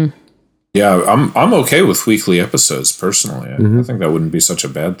yeah, I'm okay with weekly episodes personally. I think that wouldn't be such a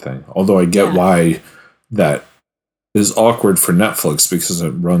bad thing. Although I get why that is awkward for Netflix, because it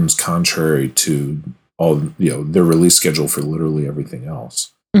runs contrary to all their release schedule for literally everything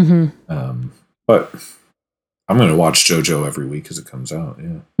else. But I'm going to watch JoJo every week as it comes out.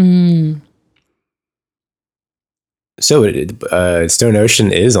 Yeah. So Stone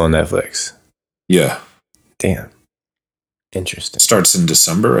Ocean is on Netflix. Yeah. Damn. Interesting. Starts in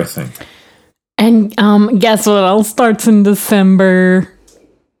December, I think. And guess what else starts in December?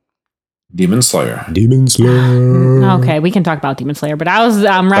 Demon Slayer. Demon Slayer. Okay, we can talk about Demon Slayer, but I was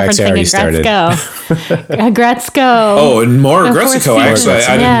referencing already Agretzko. Agretzko. Oh, and more The Agretzko. fourth Actually,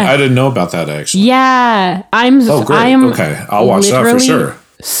 season. I didn't know about that. Actually. Yeah, Oh, great. I am Okay, I'll watch that for literally sure.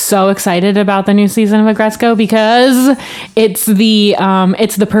 So excited about the new season of Agretzko because it's the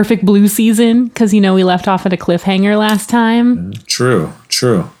perfect blue season because we left off at a cliffhanger last time. True.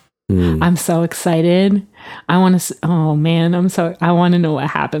 I'm so excited. I want to. Oh man, I want to know what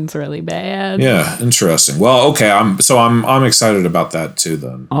happens really bad. Yeah, interesting. Well, okay. I'm excited about that too.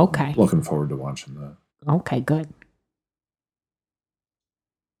 Then. Okay. Looking forward to watching that. Okay. Good.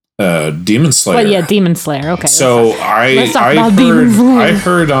 Demon Slayer. Well, yeah, Demon Slayer. Okay. So let's talk about Demon Slayer. I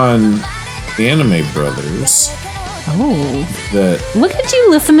heard on Anime Brothers Oh, that look at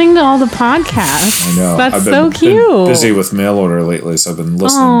you listening to all the podcasts. I know That's I've so been cute. busy with mail order lately, so I've been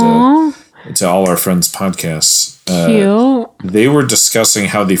listening Aw, to all our friends' podcasts. cute. They were discussing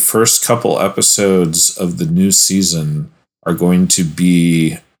how the first couple episodes of the new season are going to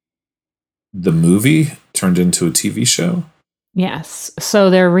be the movie turned into a TV show. Yes. So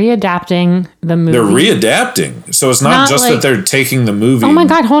they're readapting the movie. They're readapting, so it's not Not just like- that they're taking the movie. Oh my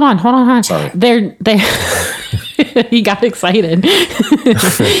God! Hold on. Sorry. They he got excited.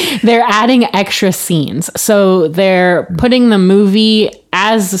 They're adding extra scenes, so they're putting the movie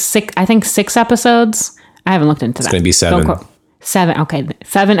as six episodes. I haven't looked into that. It's going to be 7. Don't quote. 7. Okay,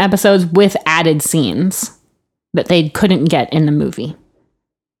 7 episodes with added scenes that they couldn't get in the movie.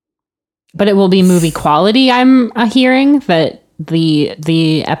 But it will be movie quality. I'm hearing that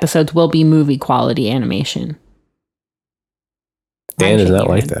the episodes will be movie quality animation. Dan does not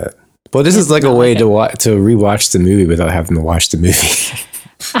like that. Well, this is like a way to rewatch the movie without having to watch the movie.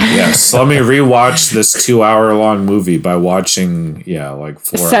 Yes, let me rewatch this 2-hour-long movie by watching, like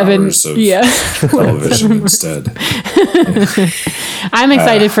 4 hours of television instead. I'm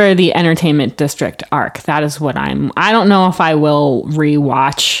excited for the Entertainment District arc. That is what I don't know if I will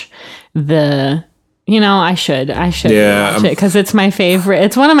rewatch the. I should Yeah, watch it because it's my favorite.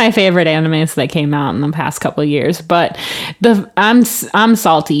 It's one of my favorite animes that came out in the past couple of years. But I'm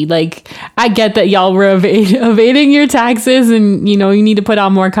salty. Like, I get that y'all were evading your taxes, and you need to put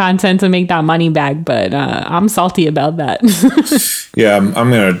out more content to make that money back. But I'm salty about that. Yeah, I'm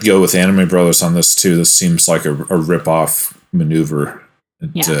going to go with Anime Brothers on this too. This seems like a rip-off maneuver.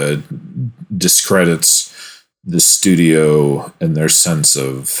 It discredits the studio and their sense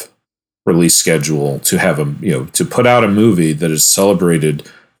of release schedule to have to put out a movie that is celebrated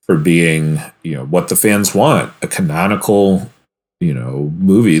for being what the fans want, a canonical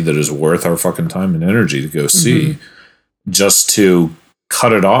movie that is worth our fucking time and energy to go see, just to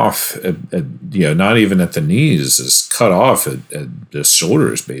cut it off at not even at the knees, is cut off at the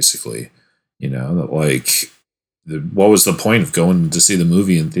shoulders basically. What was the point of going to see the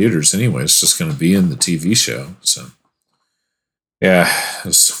movie in theaters anyway? It's just going to be in the TV show. So yeah,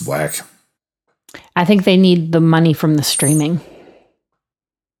 it's whack. I think they need the money from the streaming.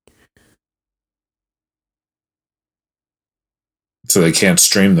 So they can't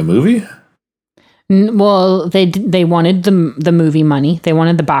stream the movie? Well, they wanted the movie money. They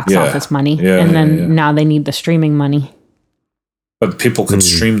wanted the box office money. Now they need the streaming money. But people could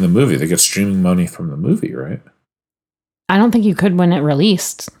stream the movie. They get streaming money from the movie, right? I don't think you could when it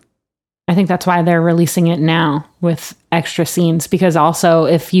released. I think that's why they're releasing it now with extra scenes, because also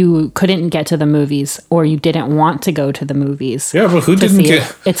if you couldn't get to the movies or you didn't want to go to the movies. Yeah, but who didn't get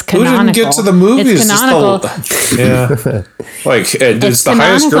to the movies? It's canonical. It's the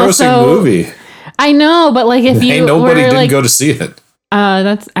highest grossing movie. I know, but like if you nobody didn't go to see it.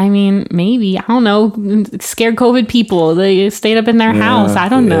 Maybe, I don't know, scared COVID people. They stayed up in their house. I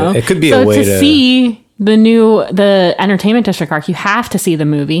don't know. It could be a way to see the Entertainment District arc. You have to see the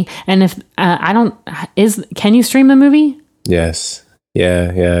movie. And if can you stream the movie? Yes.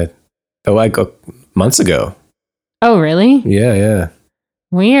 Yeah. Like months ago. Oh, really? Yeah.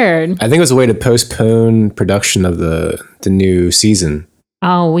 Weird. I think it was a way to postpone production of the new season.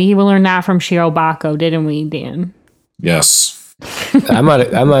 Oh, we learned that from Shirobako, didn't we, Dan? Yes. I'm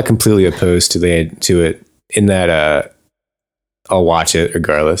not completely opposed to it in that I'll watch it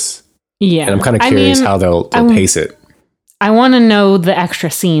regardless. Yeah. And I'm kind of curious how they'll pace it. I want to know the extra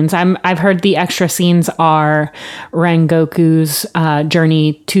scenes. I've heard the extra scenes are Rengoku's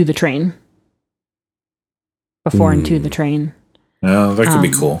journey to the train. Before and to the train. Yeah, that could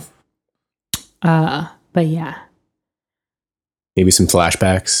be cool. But yeah. Maybe some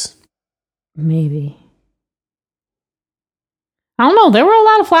flashbacks. Maybe. I don't know. There were a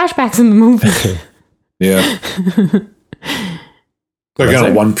lot of flashbacks in the movie. Yeah. They're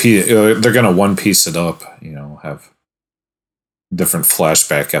gonna one piece it up. Have different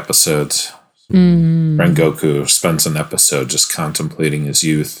flashback episodes. Rengoku spends an episode just contemplating his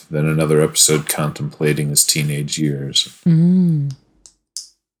youth, then another episode contemplating his teenage years.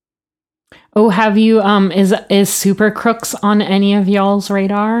 Oh, have you is Super Crooks on any of y'all's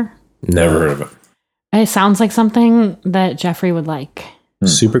radar? Never heard of it. It sounds like something that Jeffrey would like.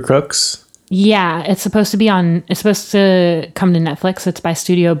 Super Crooks? Yeah, it's supposed to come to Netflix. It's by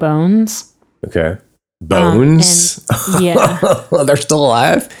Studio Bones. Okay. Bones? Yeah. They're still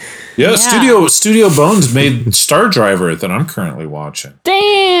alive? Yeah, Studio Bones made Star Driver that I'm currently watching.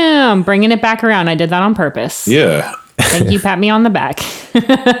 Damn, bringing it back around. I did that on purpose. Yeah. Thank you, pat me on the back.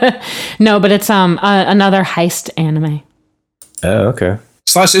 No, but it's another heist anime. Oh, okay.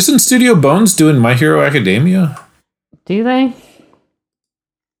 / isn't Studio Bones doing My Hero Academia? Do they?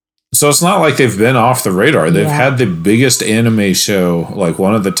 So it's not like they've been off the radar. They've had the biggest anime show, like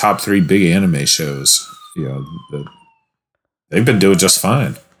one of the top 3 big anime shows. They've been doing just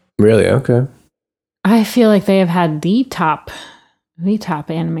fine. Really? Okay. I feel like they have had the top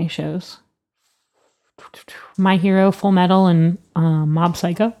anime shows. My Hero, Full Metal, and Mob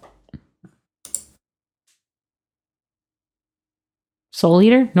Psycho. Soul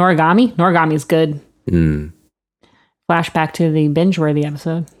Eater, Noragami. Noragami's good. Flashback to the binge-worthy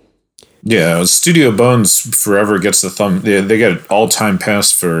episode. Yeah, Studio Bones forever gets the thumb. They get an all-time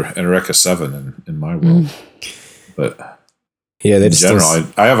pass for Eureka 7 in my world. But yeah, in general,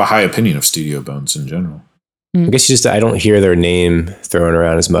 I have a high opinion of Studio Bones in general. I guess I don't hear their name thrown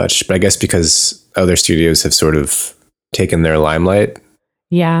around as much, but I guess because other studios have sort of taken their limelight.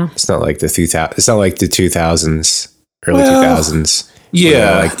 Yeah, it's not like the 2000s, early 2000s.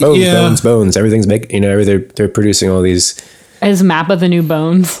 Yeah, Bones. Everything's they're producing all these. As Map of the New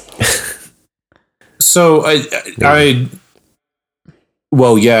Bones. So I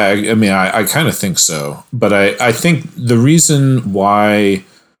kind of think so, but I think the reason why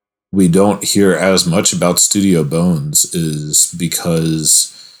we don't hear as much about Studio Bones is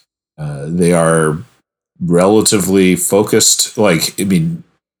because they are relatively focused.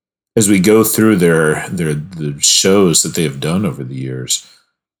 As we go through the shows that they have done over the years,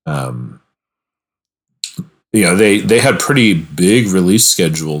 they had pretty big release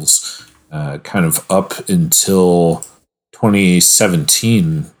schedules, kind of up until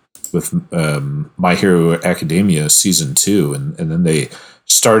 2017 with My Hero Academia Season 2, and then they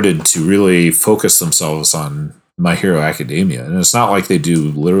started to really focus themselves on My Hero Academia. And it's not like they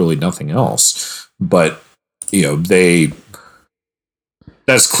do literally nothing else, but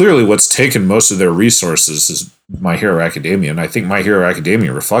that's clearly what's taken most of their resources is My Hero Academia, and I think My Hero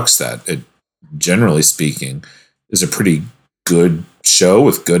Academia reflects that. It, generally speaking, is a pretty good show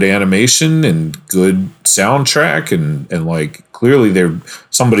with good animation and good soundtrack, and clearly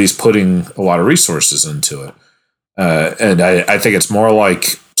somebody's putting a lot of resources into it. And I think it's more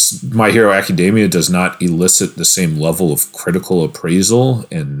like My Hero Academia does not elicit the same level of critical appraisal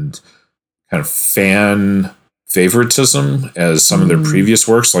and kind of fan favoritism as some of their previous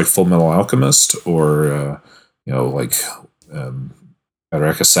works, like Full Metal Alchemist or Eureka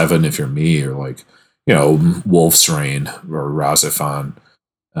 7 if you're me, or Wolf's Rain or Razafan.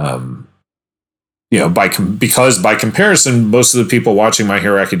 Because by comparison, most of the people watching My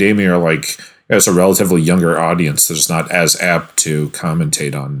Hero Academia are it's a relatively younger audience that's not as apt to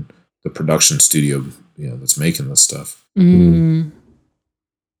commentate on the production studio that's making this stuff.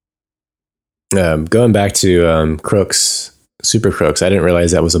 Going back to Crooks, Super Crooks, I didn't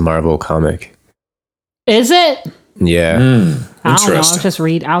realize that was a Marvel comic. Is it? Yeah. I don't know. I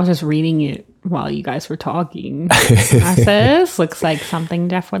was just reading it while you guys were talking. I said, this looks like something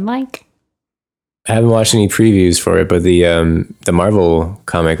Jeff would like. I haven't watched any previews for it, but the Marvel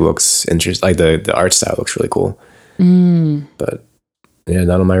comic looks interesting. Like the art style looks really cool. But yeah,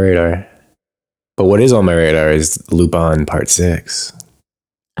 not on my radar. But what is on my radar is Lupin Part 6.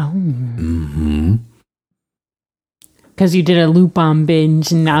 Oh. Because you did a Lupin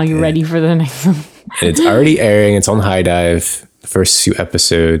binge and now you're ready for the next one. And it's already airing. It's on High Dive. The first 2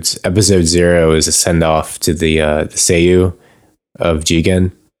 episodes. Episode 0 is a send off to the Seiyu of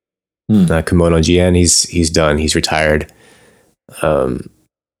Jigen. Kimono Jigen. He's done. He's retired.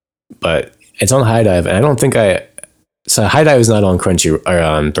 But it's on High Dive, and I don't think so High Dive is not on Crunchy or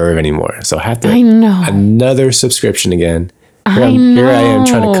on Verve anymore. So I have to another subscription again. Here I am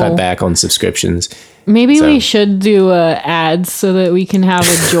trying to cut back on subscriptions. Maybe we should do ads so that we can have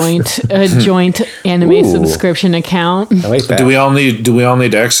a joint anime subscription account. I like that. Do we all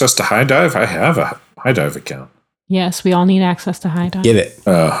need access to High Dive? I have a High Dive account. Yes, we all need access to high dive. Give it.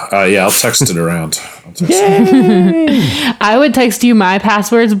 Yeah, I'll text it around. I would text you my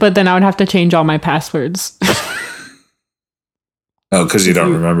passwords, but then I would have to change all my passwords. Oh, because you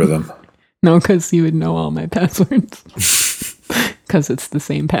don't remember them. No, because you would know all my passwords. Because it's the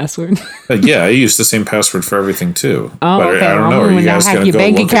same password. Yeah, I use the same password for everything too. Oh, but okay. I don't know. Are you guys hack gonna your go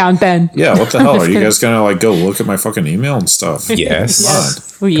bank look account then? Yeah, what the hell? Are you guys gonna like go look at my fucking email and stuff?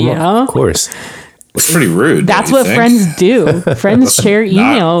 Yes. Come on. Yeah. Of course. It's pretty rude. That's don't you what think? friends do. Friends share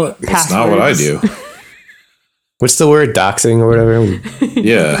email passwords. That's not what I do. What's the word? Doxing or whatever?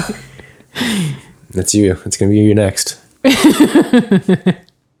 Yeah. That's you. It's going to be you next.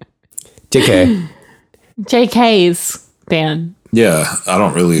 JK. JK's, Dan. Yeah, I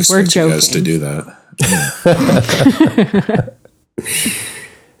don't really expect you guys to joking. do that.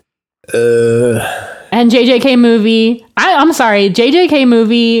 And JJK movie. I'm sorry, JJK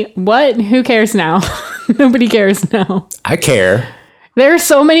movie. What? Who cares now? Nobody cares now. I care. There are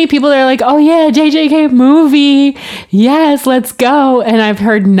so many people that are like, oh yeah, JJK movie. Yes, let's go. And I've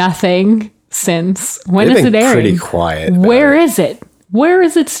heard nothing since. When They've is been it airing? pretty quiet. about Where it. is it? Where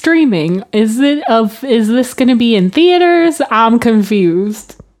is it streaming? Is this going to be in theaters? I'm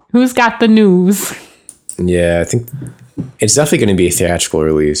confused. Who's got the news? Yeah, I think it's definitely going to be a theatrical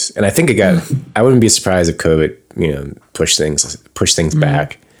release, and I think it got. I wouldn't be surprised if COVID, push things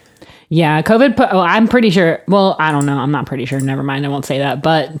back. Yeah, COVID. I'm pretty sure. Well, I don't know. I'm not pretty sure. Never mind. I won't say that.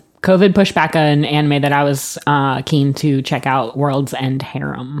 But COVID pushed back an anime that I was keen to check out, World's End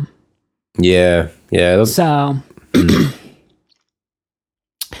Harem. Yeah. So.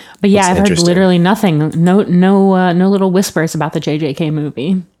 But yeah, That's I've heard interesting. literally nothing. No little whispers about the JJK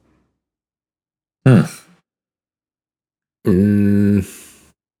movie.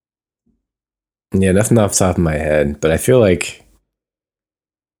 Yeah, nothing off the top of my head, but I feel like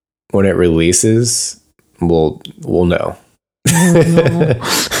when it releases, we'll know.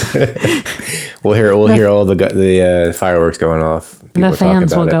 We'll hear all the fireworks going off. People The talking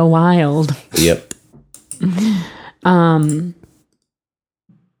fans about will it. go wild. Yep.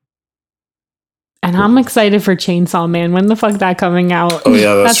 And I'm excited for Chainsaw Man. When the fuck that coming out? Oh,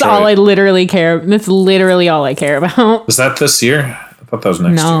 yeah, that's all right. I literally care. That's literally all I care about. Was that this year? I thought that was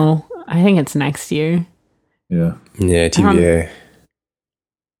next year. No, I think it's next year. Yeah. Yeah, TVA.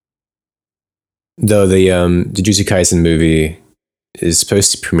 Though the Jujutsu Kaisen movie is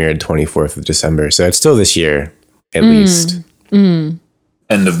supposed to premiere 24th of December, so it's still this year, at least. End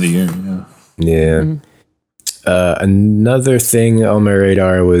of the year. Yeah. Yeah. Another thing on my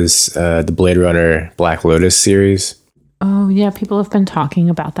radar was the Blade Runner Black Lotus series. Oh yeah, people have been talking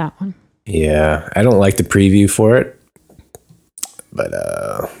about that one. Yeah, I don't like the preview for it, but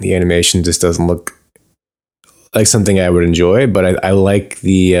the animation just doesn't look like something I would enjoy. But I like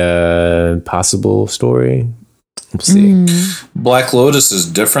the possible story. We'll see. Black Lotus is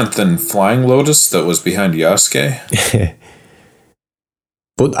different than Flying Lotus that was behind Yasuke.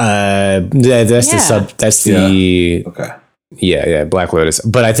 But that's the sub. That's the Okay. yeah Black Lotus.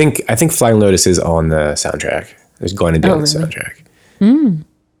 But I think Flying Lotus is on the soundtrack. It's going to be on the really? soundtrack.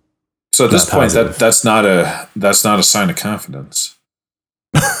 So at this Not point, positive. that's not a sign of confidence.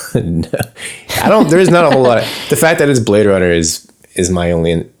 No, I don't. There's not a whole lot. The fact that it's Blade Runner is my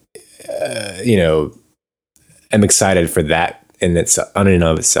only. I'm excited for that in and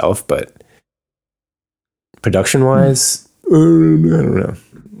of itself, but production wise, I don't know.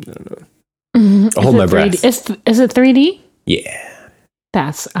 I'll hold my breath. Is it 3D? Yeah,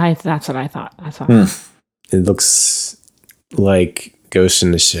 That's what I thought. I thought. it looks like Ghost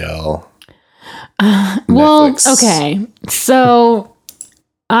in the Shell. Well, Netflix. okay. So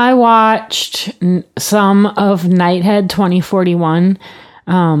I watched some of Nighthead 2041,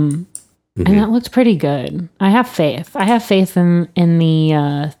 and that looked pretty good. I have faith. I have faith in the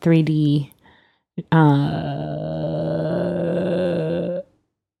 3D.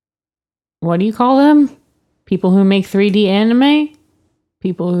 What do you call them? People who make 3D anime?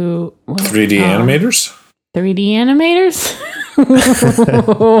 People who 3D animators? 3D animators?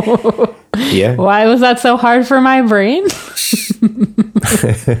 Yeah. Why was that so hard for my brain?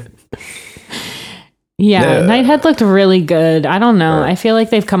 Yeah, No. Nighthead looked really good. I don't know. I feel like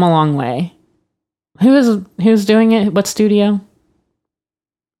they've come a long way. Who's doing it? What studio?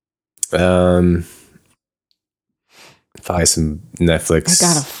 Probably some Netflix.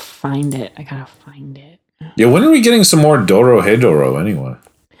 I gotta find it. Yeah, when are we getting some more Doro Hedoro anyway?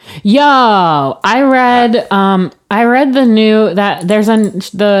 Yo, I read the new that there's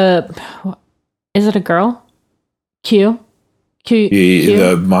is it a girl? Q.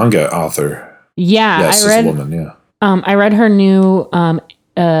 The manga author. Yeah, Yes, I read it's a woman, yeah. I read her new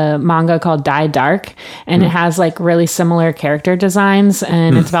manga called Die Dark, and it has like really similar character designs,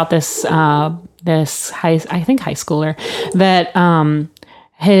 and it's about this high schooler that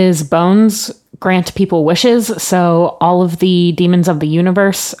his bones grant people wishes. So all of the demons of the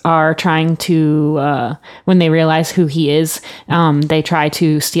universe are trying to, when they realize who he is, they try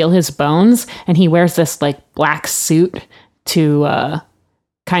to steal his bones, and he wears this like black suit to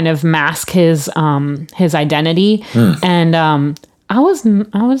kind of mask his identity. And I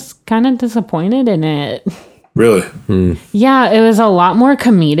was kind of disappointed in it. Really? Yeah, it was a lot more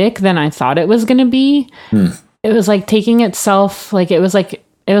comedic than I thought it was going to be. It was like taking itself, like it was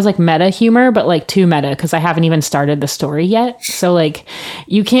like meta humor, but like too meta, because I haven't even started the story yet. So like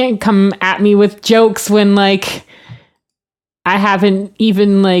you can't come at me with jokes when like I haven't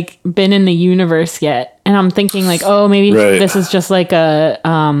even like been in the universe yet. And I'm thinking like, oh, maybe this is just like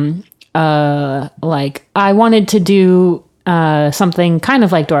like I wanted to do something kind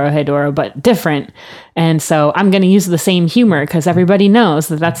of like Dorohedoro, but different. And so I'm going to use the same humor because everybody knows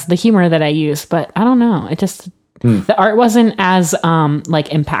that that's the humor that I use. But I don't know. It just, the art wasn't as like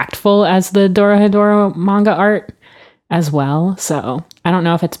impactful as the Dorohedoro manga art as well. So I don't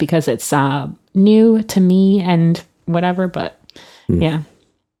know if it's because it's new to me and whatever, but yeah.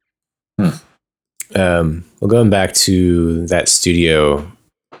 Well, going back to that studio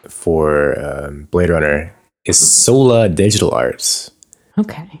for Blade Runner is Sola Digital Arts.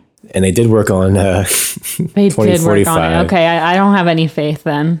 Okay. And they did work on They did work on it. Okay, I don't have any faith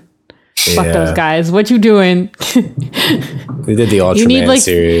then. Fuck those guys. What you doing? They did the Ultraman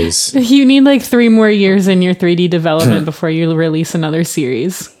series. You need like 3 more years in your 3D development before you release another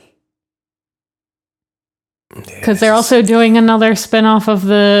series. Because they're also doing another spin-off of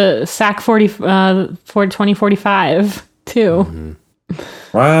the SAC 40 for 2045 too.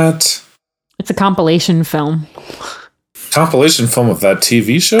 What? It's a compilation film. Compilation film of that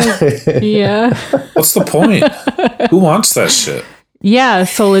TV show? Yeah. What's the point? Who wants that shit? Yeah,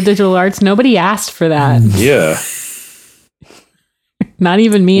 Sola Digital Arts. Nobody asked for that. Yeah. Not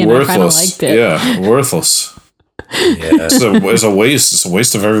even me, and worthless. I kind of liked it. Yeah, worthless. Yeah. It's a waste. It's a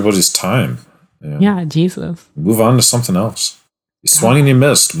waste of everybody's time. Yeah, Jesus. Move on to something else. You swung and you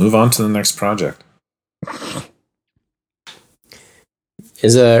missed. Move on to the next project.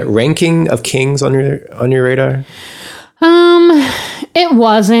 Is a Ranking of Kings on your radar? It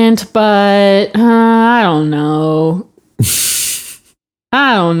wasn't, but I don't know.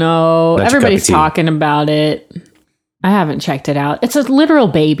 Everybody's talking about it. I haven't checked it out. It's a literal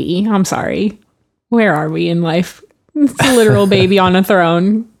baby. I'm sorry. Where are we in life? It's a literal baby on a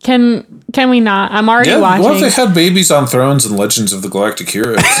throne. Can we not? I'm already watching. What if they had babies on thrones in Legends of the Galactic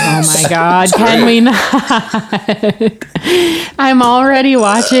Heroes? Oh my God, can we not? I'm already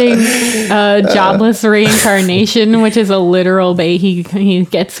watching Jobless Reincarnation, which is a literal baby. He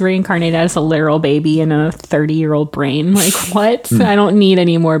gets reincarnated as a literal baby in a 30-year-old brain. Like, what? I don't need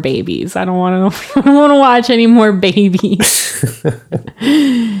any more babies. I don't want to watch any more babies.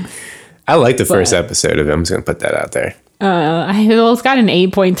 I like the first episode of it. I'm just going to put that out there. It's got an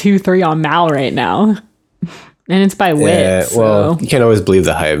 8.23 on Mal right now. And it's by Wit. Yeah, well, you can't always believe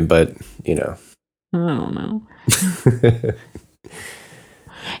the hype, but, you know. I don't know.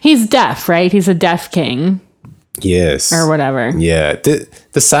 He's deaf, right? He's a deaf king. Yes. Or whatever. Yeah.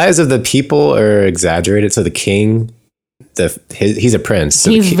 The size of the people are exaggerated. So the king, he's a prince.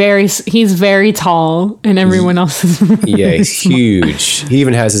 So he's very tall, and everyone else is really he's small. huge. He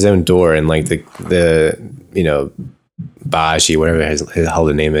even has his own door, and like the Baji, whatever his hell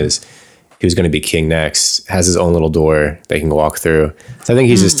the name is, he was going to be king next, has his own little door that he can walk through. So I think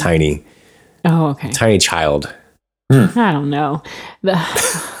he's just tiny. Oh, okay. Tiny child. I don't know.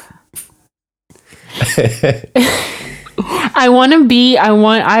 I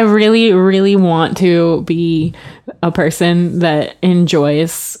really, really want to be a person that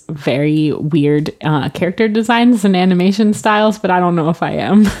enjoys very weird character designs and animation styles, but I don't know if I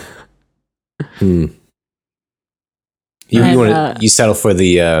am. You settle for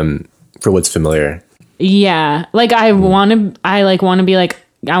the for what's familiar. Yeah, like I want to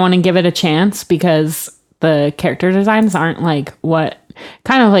give it a chance because the character designs aren't like what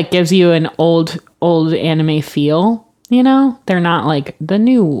kind of like gives you an old anime feel. You know, they're not like the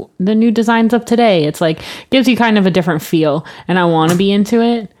new designs of today. It's like gives you kind of a different feel, and I want to be into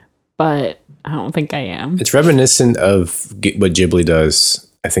it, but I don't think I am. It's reminiscent of what Ghibli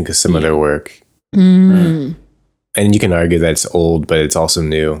does. I think of some of their work, and you can argue that it's old, but it's also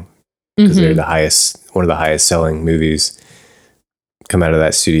new because they're one of the highest selling movies come out of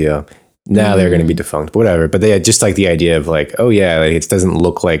that studio. Now they're going to be defunct, but whatever. But they had just like the idea of like, oh yeah, like it doesn't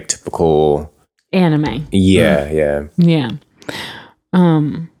look like typical anime. Yeah.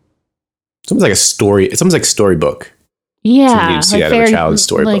 It's almost like a story. It's almost like storybook. Yeah, you'd see out of a child's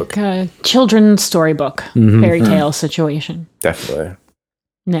storybook. like a children's storybook, fairy tale situation. Definitely.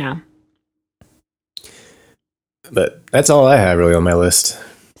 Yeah. But that's all I have really on my list.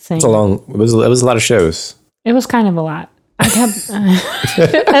 Same. It's a long. It was a lot of shows. It was kind of a lot. I kept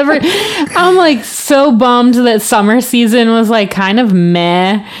I'm like so bummed that summer season was like kind of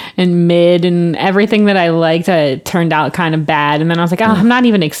meh and mid, and everything that I liked turned out kind of bad. And then I was like, I'm not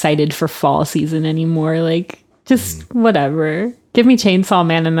even excited for fall season anymore. Like, just whatever. Give me Chainsaw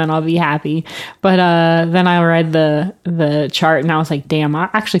Man and then I'll be happy. But then I read the chart and I was like, damn, I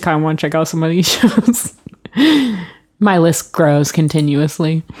actually kind of want to check out some of these shows. My list grows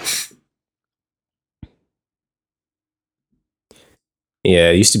continuously.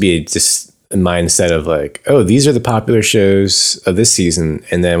 Yeah, it used to be just a mindset of like, oh, these are the popular shows of this season,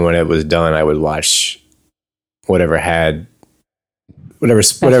 and then when it was done, I would watch whatever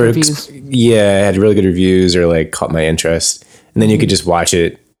reviews. Yeah, had really good reviews or like caught my interest, and then you could just watch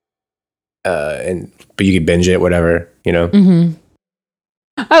it, but you could binge it, whatever, you know.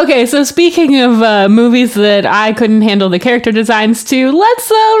 Okay, so speaking of movies that I couldn't handle the character designs to, let's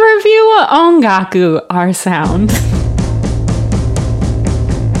review Ongaku, Our Sound.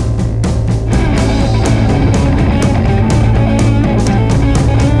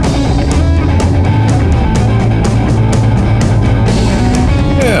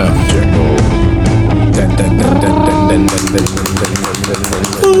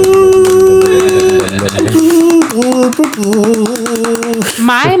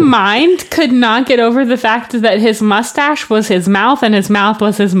 My mind could not get over the fact that his mustache was his mouth and his mouth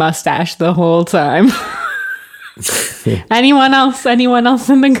was his mustache the whole time. Anyone else in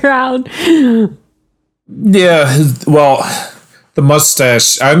the crowd? Yeah, well, the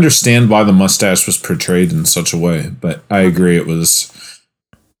mustache, I understand why the mustache was portrayed in such a way, but I agree it was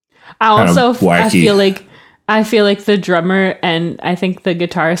wacky. I feel like the drummer and I think the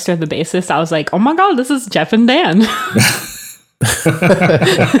guitarist or the bassist, I was like, oh my God, this is Jeff and Dan.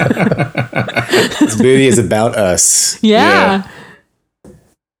 This movie is about us. Yeah.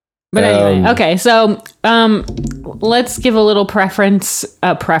 But anyway, okay, so let's give a little preference.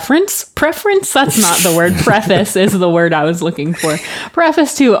 Preference? That's not the word. Preface is the word I was looking for.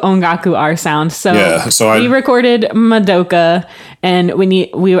 Preface to Ongaku, Our Sound. So we recorded Madoka, and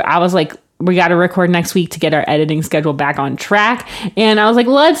I was like, we got to record next week to get our editing schedule back on track. And I was like,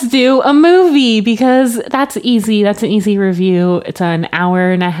 let's do a movie because that's easy. That's an easy review. It's an hour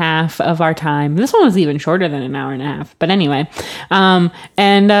and a half of our time. This one was even shorter than an hour and a half. But anyway,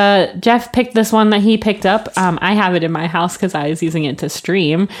 Jeff picked this one that he picked up. I have it in my house because I was using it to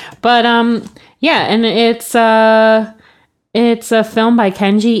stream. But yeah, and it's a film by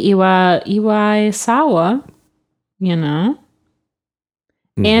Kenji Iwaisawa, you know.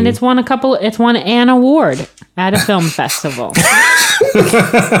 And it's won an award at a film festival. What?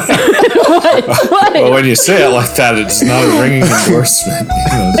 Well, when you say it like that, it's not a ringing endorsement.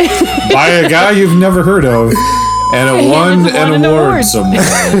 By a guy you've never heard of, and it won an award somewhere.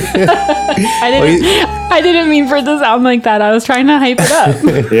 I didn't mean for it to sound like that. I was trying to hype it up.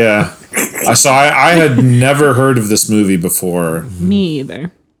 Yeah. So I had never heard of this movie before. Me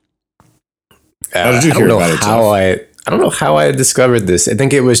either. How did you hear about it, Jeff? I don't know how I discovered this. I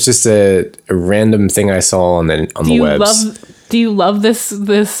think it was just a random thing I saw on the webs. Do you love this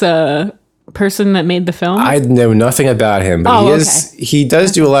person that made the film? I know nothing about him, but he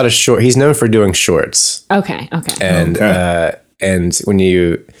does do a lot of short. He's known for doing shorts. Okay. And when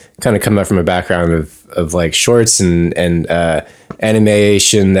you kind of come up from a background of like shorts and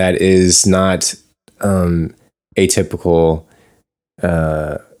animation that is not atypical,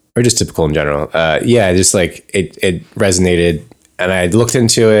 or just typical in general. Just like it resonated, and I looked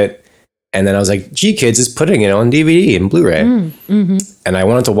into it, and then I was like, G-Kids is putting it on DVD and Blu-ray. And I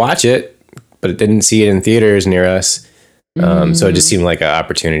wanted to watch it, but it didn't see it in theaters near us. So it just seemed like an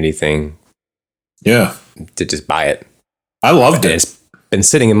opportunity thing. Yeah. To just buy it. I loved it. It's been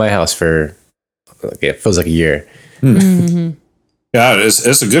sitting in my house for, it feels like a year. Mm-hmm. Yeah,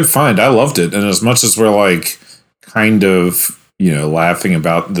 it's a good find. I loved it. And as much as we're like kind of, laughing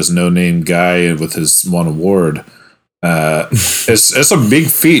about this no-name guy with his one award, it's a big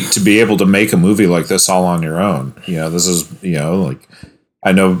feat to be able to make a movie like this all on your own. This is, like,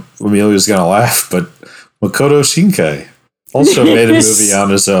 I know Emilio's going to laugh, but Makoto Shinkai also made a movie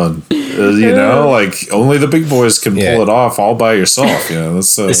on his own. Like only the big boys can pull it off all by yourself.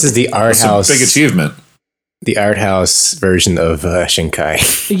 This is the art house. A big achievement. The art house version of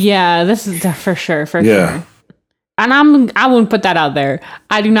Shinkai. Yeah, this is for sure. Sure. And I wouldn't put that out there.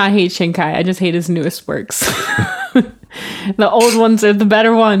 I do not hate Shinkai. I just hate his newest works. The old ones are the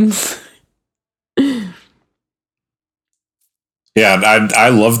better ones. Yeah, I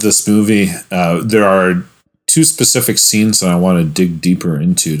love this movie. There are two specific scenes that I want to dig deeper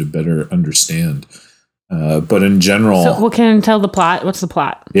into to better understand. But in general... So, can you tell the plot? What's the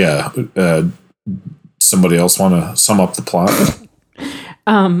plot? Yeah. Somebody else want to sum up the plot?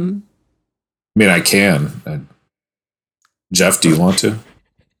 I mean, I can. Jeff, do you want to?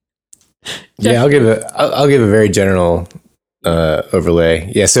 Yeah, I'll give a very general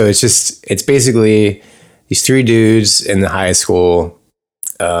overlay. Yeah, so it's basically these three dudes in the high school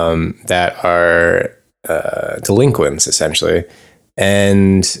that are delinquents, essentially.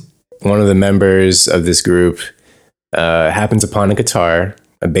 And one of the members of this group happens upon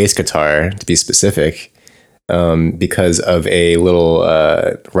a bass guitar, to be specific, because of a little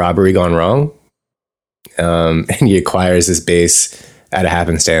robbery gone wrong. And he acquires this bass out of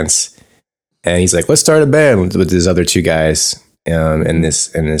happenstance. And he's like, let's start a band with these other two guys in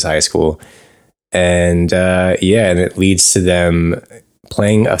this high school. And and it leads to them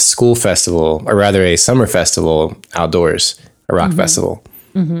playing a school festival, or rather a summer festival outdoors, a rock festival.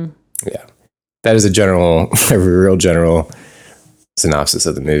 Mm-hmm. Yeah. That is a real general synopsis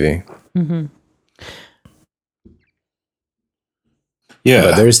of the movie. Mm-hmm. Yeah.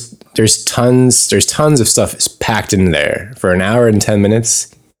 But there's tons of stuff packed in there. For an hour and 10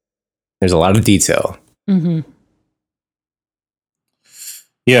 minutes, there's a lot of detail. Mm-hmm.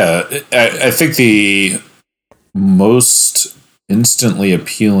 Yeah, I think the most instantly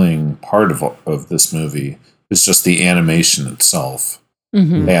appealing part of this movie is just the animation itself.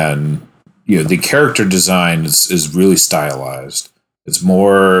 Mm-hmm. And the character design is really stylized. It's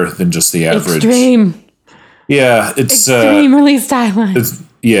more than just the average. Extreme. Yeah, it's extremely stylized.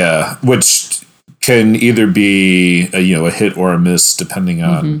 Which can either be a hit or a miss depending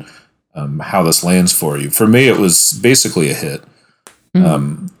on how this lands for you. For me, it was basically a hit.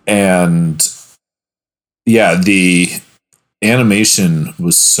 And the animation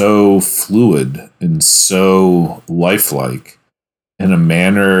was so fluid and so lifelike in a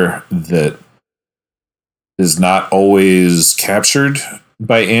manner that is not always captured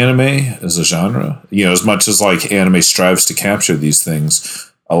by anime as a genre. As much as like anime strives to capture these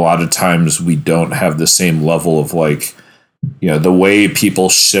things, a lot of times we don't have the same level of like, the way people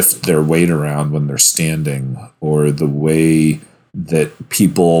shift their weight around when they're standing, or the way that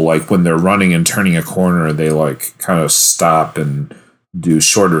people, like when they're running and turning a corner, they like kind of stop and do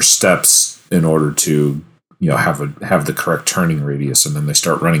shorter steps in order to have the correct turning radius, and then they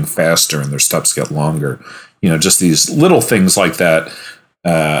start running faster and their steps get longer. Just these little things like that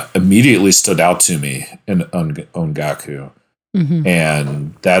immediately stood out to me in Ongaku. Mm-hmm.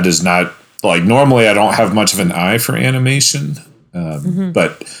 And that is not like, normally I don't have much of an eye for animation,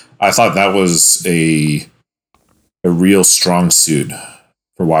 but I thought that was a real strong suit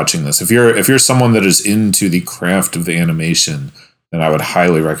for watching this. If you're someone that is into the craft of animation, then I would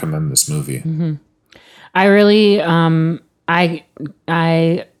highly recommend this movie. Mm-hmm. I really, I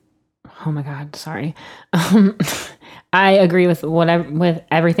oh my God, sorry. I agree with with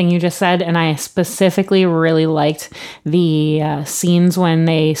everything you just said, and I specifically really liked the scenes when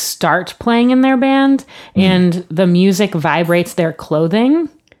they start playing in their band and the music vibrates their clothing.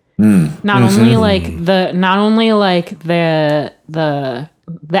 Not only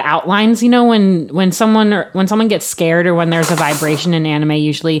the outlines, when someone gets scared, or when there's a vibration in anime,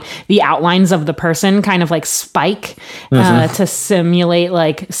 usually the outlines of the person kind of like spike to simulate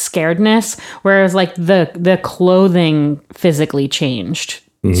like scaredness, whereas like the clothing physically changed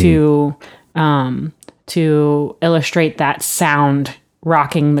to illustrate that sound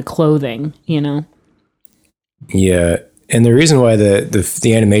rocking the clothing, Yeah. And the reason why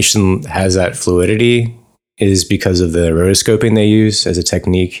the animation has that fluidity is because of the rotoscoping they use as a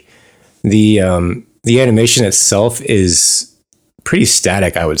technique. The animation itself is pretty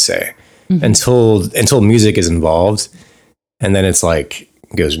static, I would say, until music is involved, and then it's like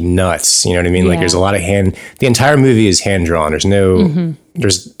goes nuts. You know what I mean? Yeah. Like there's a lot of the entire movie is hand drawn. There's no I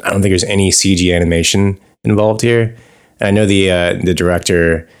don't think there's any CG animation involved here. And I know the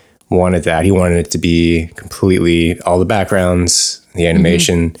director wanted that. He wanted it to be completely all the backgrounds, the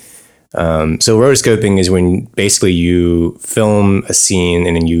animation. So rotoscoping is when basically you film a scene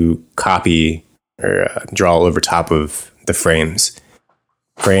and then you copy or draw over top of the frames,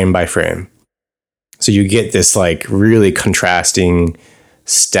 frame by frame. So you get this like really contrasting,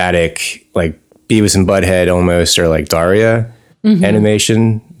 static, like Beavis and Butthead almost, or like Daria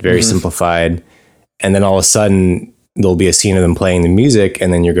animation, very simplified. And then all of a sudden there'll be a scene of them playing the music,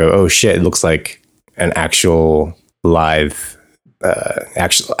 and then you go, oh shit, it looks like an actual live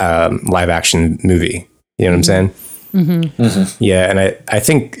action movie. You know what I'm saying? Yeah, and I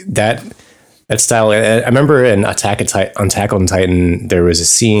think that style. I remember in Attack on Titan, there was a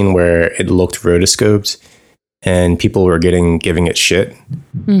scene where it looked rotoscoped, and people were giving it shit.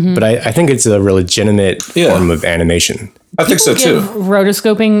 But I think it's a legitimate form of animation. I think so too.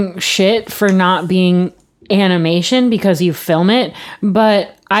 Rotoscoping shit for not being animation because you film it,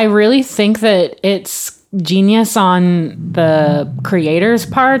 but I really think that it's genius on the creator's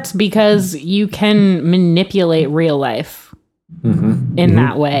parts because you can manipulate real life in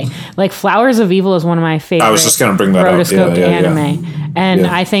that way. Like Flowers of Evil is one of my favorite. I was just going to bring that rotoscoped up. anime, and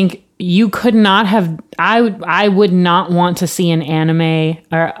I think you could not have. I would not want to see an anime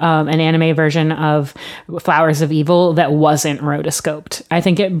or an anime version of Flowers of Evil that wasn't rotoscoped. I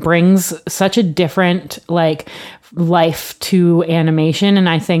think it brings such a different life to animation, and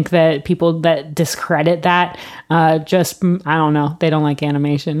I think that people that discredit that just I don't know, they don't like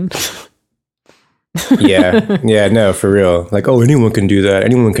animation. No, for real. Like, oh, anyone can do that.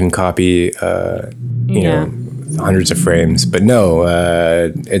 Anyone can copy, you know, hundreds of frames. But no,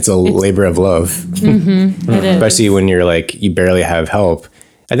 it's a labor of love. It is. Especially when you're like, you barely have help.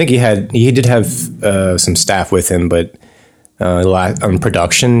 I think he did have some staff with him, but on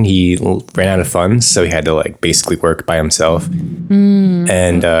production, he ran out of funds. So he had to like basically work by himself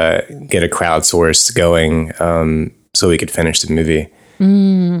and get a crowdsource going so he could finish the movie.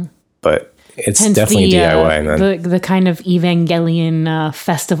 But it's Hence definitely DIY, man. The kind of Evangelion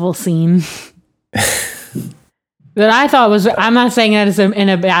festival scene that I thought was. I'm not saying that in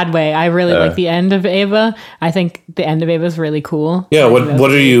a bad way. I really like the end of Eva. I think the end of Eva is really cool. Yeah.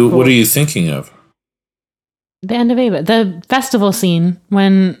 What are you thinking of? The end of Eva, the festival scene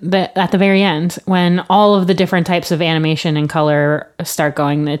at the very end, when all of the different types of animation and color start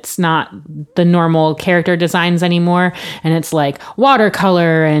going. It's not the normal character designs anymore, and it's like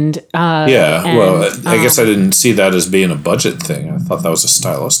watercolor and I guess I didn't see that as being a budget thing. I thought that was a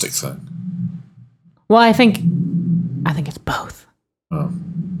stylistic thing. Well, I think it's both. Oh.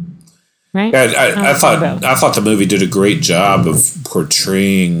 Right? I thought the movie did a great job of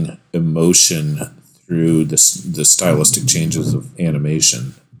portraying emotion through the stylistic changes of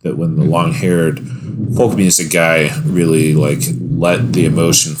animation. That when the long-haired folk music guy really let the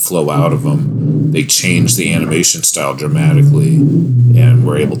emotion flow out of him, they changed the animation style dramatically and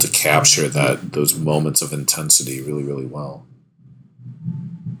were able to capture those moments of intensity really, really well.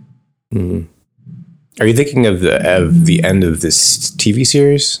 Are you thinking of the end of this TV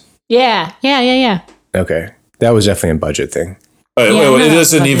series? Yeah. Okay, that was definitely a budget thing. It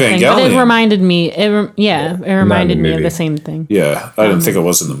is an Evangelion. But it reminded me. It reminded me of the same thing. Yeah, I didn't think it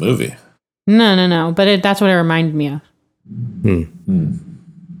was in the movie. No. But that's what it reminded me of.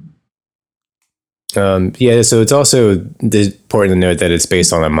 So it's also important to note that it's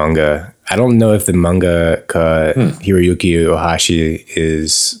based on a manga. I don't know if the mangaka Hiroyuki Ohashi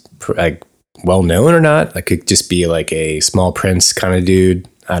is well known or not. Like, could just be like a Small Prince kind of dude.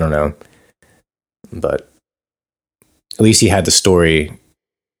 I don't know, but at least he had the story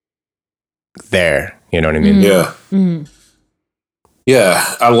there. You know what I mean? Yeah.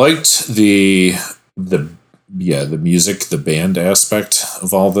 Yeah, I liked the music, the band aspect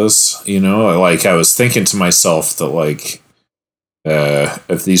of all this. You know, I was thinking to myself that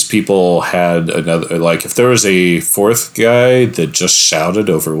if these people had another, if there was a fourth guy that just shouted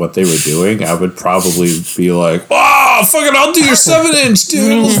over what they were doing, I would probably be like, "Oh, fucking, I'll do your 7-inch,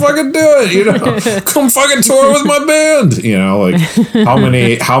 dude. Let's fucking do it. You know, come fucking tour with my band." You know,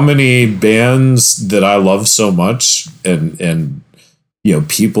 how many bands that I love so much and you know,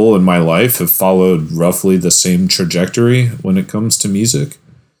 people in my life have followed roughly the same trajectory when it comes to music.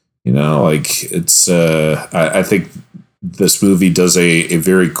 You know, it's I think this movie does a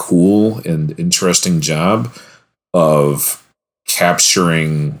very cool and interesting job of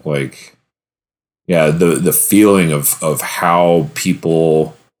capturing the feeling of how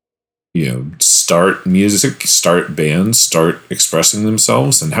people, you know, start music, start bands, start expressing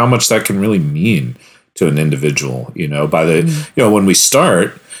themselves, and how much that can really mean to an individual. You know, when we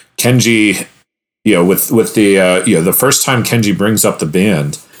start, Kenji, you know, with the the first time Kenji brings up the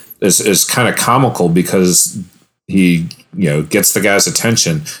band is kind of comical because he, you know, gets the guy's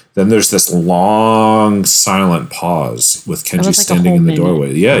attention. Then there's this long silent pause with Kenji standing in the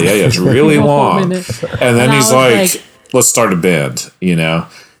doorway. Yeah. It's really long. And then he's like, let's start a band, you know?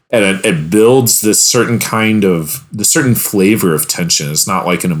 And it builds this certain flavor of tension. It's not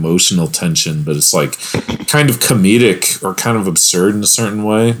like an emotional tension, but it's like kind of comedic or kind of absurd in a certain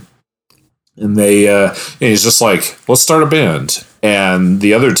way. And and he's just like, let's start a band. And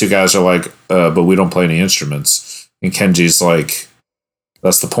the other two guys are like, but we don't play any instruments. And Kenji's like,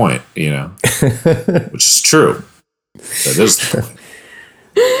 that's the point, you know, which is true. That is the point.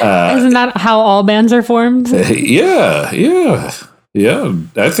 Isn't that how all bands are formed? Yeah.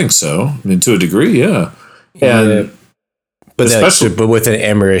 I think so. I mean, to a degree, yeah. And but especially, but with an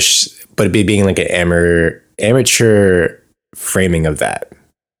amateurish, but it being like an amateur framing of that.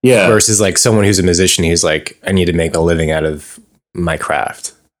 yeah. Versus like someone who's a musician, he's like, I need to make a living out of my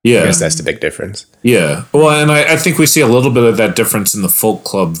craft. I Yeah. guess that's the big difference. Yeah. Well, and I think we see a little bit of that difference in the folk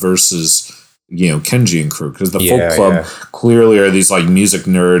club versus, Kenji and crew, because the folk club clearly are these like music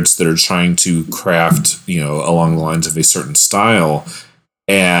nerds that are trying to craft, along the lines of a certain style.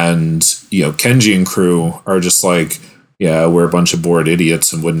 And, Kenji and crew are just like, yeah, we're a bunch of bored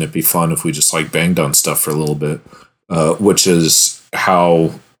idiots, and wouldn't it be fun if we just like banged on stuff for a little bit? Which is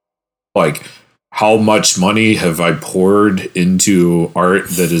how much money have I poured into art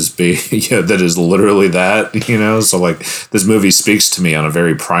that is that is literally that, So like this movie speaks to me on a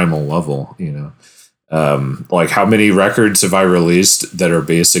very primal level, like how many records have I released that are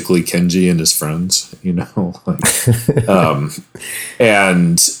basically Kenji and his friends,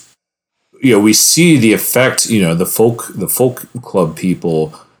 and we see the effect, the folk club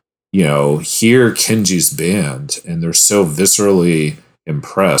people, hear Kenji's band and they're so viscerally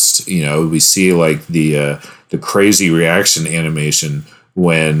impressed. We see like the crazy reaction animation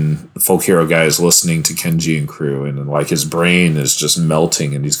when the folk hero guy is listening to Kenji and crew, and like his brain is just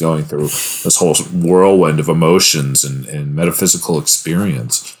melting and he's going through this whole whirlwind of emotions and metaphysical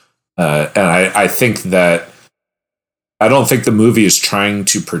experience. And I think that I don't think the movie is trying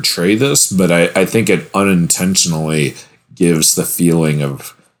to portray this, but I think it unintentionally gives the feeling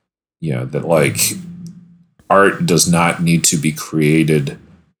of, that like art does not need to be created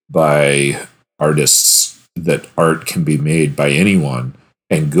by artists, that art can be made by anyone,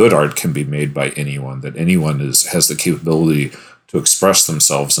 and good art can be made by anyone, that anyone has the capability to express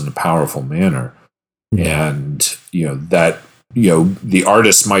themselves in a powerful manner. And, that, the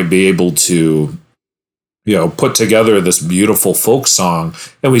artist might be able to, put together this beautiful folk song.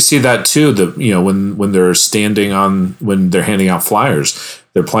 And we see that too, that, when they're when they're handing out flyers,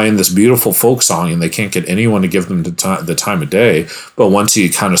 they're playing this beautiful folk song and they can't get anyone to give them the time of day. But once he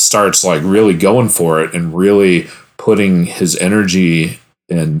kind of starts like really going for it and really putting his energy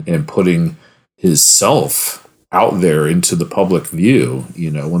and putting his self out there into the public view,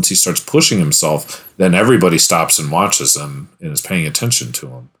 once he starts pushing himself, then everybody stops and watches him and is paying attention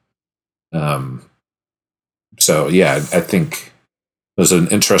to him. So yeah, I think it was an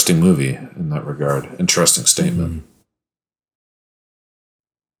interesting movie in that regard. Interesting statement.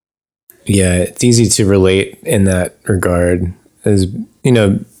 Yeah, it's easy to relate in that regard. As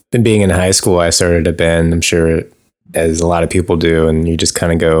being in high school, I started a band, I'm sure, as a lot of people do, and you just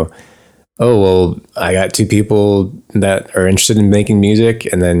kind of go, oh, well, I got two people that are interested in making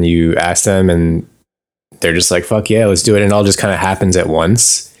music, and then you ask them and they're just like, fuck yeah, let's do it. And it all just kind of happens at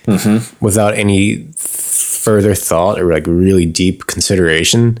once without any further thought or like really deep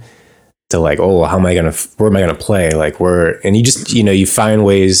consideration to like, oh, where am I going to play? Like and you just, you find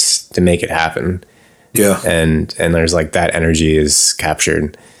ways to make it happen. Yeah. And there's like that energy is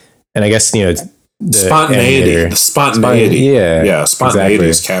captured. And I guess, the spontaneity. Yeah. Spontaneity exactly.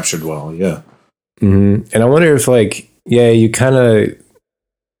 is captured well. Yeah. Mm-hmm. And I wonder if you kind of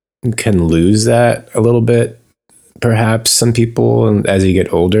can lose that a little bit, perhaps some people, and as you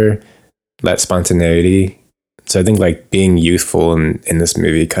get older, that spontaneity. So I think like being youthful in this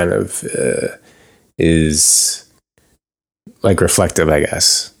movie kind of is like reflective, I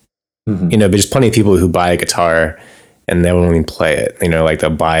guess. But there's plenty of people who buy a guitar and they won't even play it. Like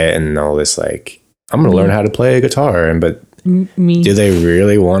they'll buy it and all this like, I'm going to learn how to play a guitar. But Me. do they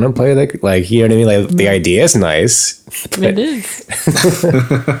really want to play like, you know what I mean? Like the idea is nice. It is.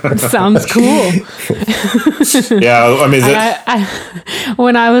 It sounds cool. Yeah, I mean,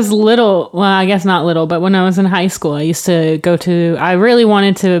 when I was little, well, I guess not little, but when I was in high school, I used to I really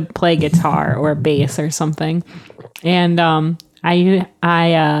wanted to play guitar or bass or something. And I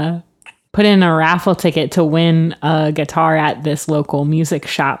put in a raffle ticket to win a guitar at this local music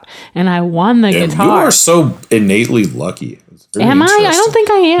shop, and I won the guitar. You are so innately lucky. Am I? I don't think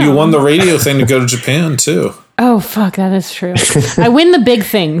I am. You won the radio thing to go to Japan too. Oh, fuck, that is true. I win the big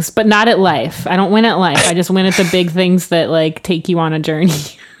things, but not at life. I don't win at life. I just win at the big things that like take you on a journey.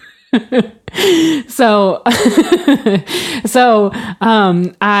 So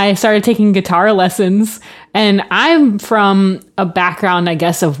I started taking guitar lessons, and I'm from a background, I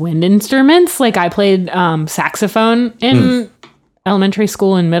guess, of wind instruments. Like I played saxophone in elementary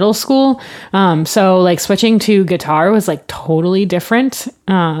school and middle school. So like switching to guitar was like totally different.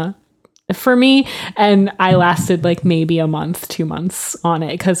 for me. And I lasted like maybe a month, 2 months on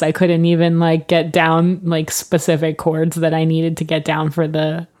it because I couldn't even like get down like specific chords that I needed to get down for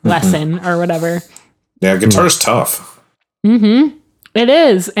the lesson or whatever. Yeah, guitar's tough. Mm-hmm. It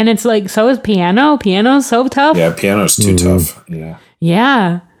is. And it's like, so is piano. Piano's so tough. Yeah, piano's too tough. Yeah.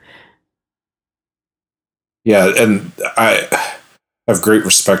 Yeah. Yeah, and I have great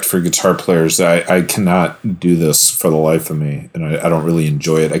respect for guitar players. I cannot do this for the life of me, and I don't really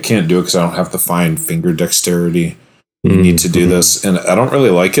enjoy it. I can't do it because I don't have the fine finger dexterity you need to do this, and I don't really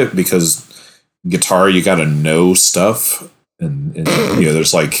like it because guitar, you got to know stuff, and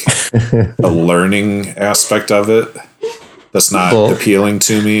there's like a learning aspect of it that's not appealing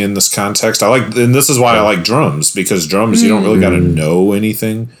to me in this context. And this is why I like drums, because drums, you don't really got to know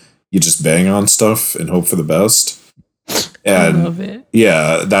anything. You just bang on stuff and hope for the best. And I love it.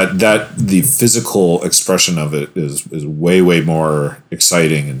 Yeah, that the physical expression of it is way more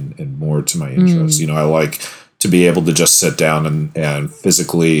exciting and more to my interest. I like to be able to just sit down and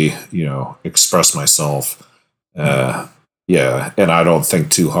physically, express myself. And I don't think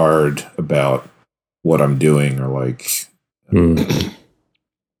too hard about what I'm doing or like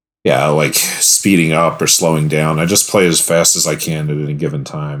like speeding up or slowing down. I just play as fast as I can at any given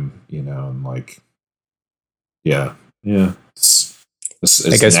time, and like, it's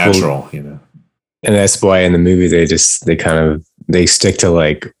natural, And that's why in the movie they stick to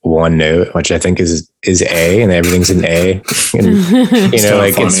like one note, which I think is A, and everything's an A. And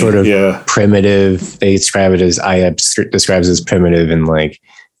like funny. It's sort of primitive. They describe it as describes it as primitive and like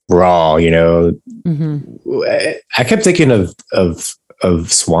raw. I kept thinking of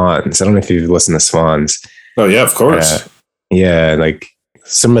Swans. I don't know if you've listened to Swans. Oh yeah, of course. Like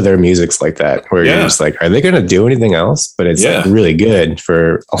some of their music's like that, where you're just like, are they going to do anything else? But it's like really good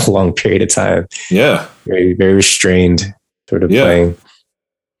for a long period of time. Yeah. Very, very restrained sort of playing.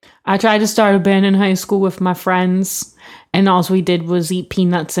 I tried to start a band in high school with my friends, and all we did was eat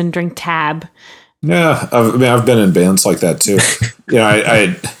peanuts and drink Tab. Yeah. I've been in bands like that too.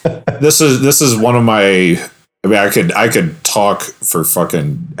 This is one of my, I could talk for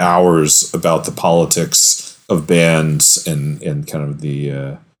fucking hours about the politics of bands and kind of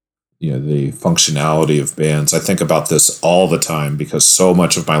the the functionality of bands. I think about this all the time because so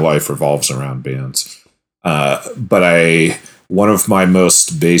much of my life revolves around bands. But one of my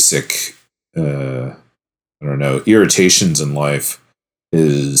most basic irritations in life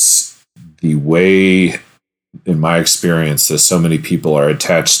is the way, in my experience, that so many people are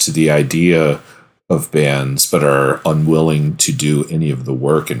attached to the idea of bands but are unwilling to do any of the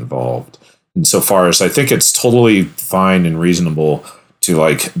work involved. Insofar as I think it's totally fine and reasonable to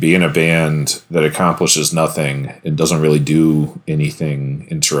like be in a band that accomplishes nothing and doesn't really do anything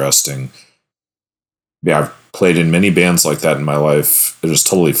interesting. Yeah, I've played in many bands like that in my life. It is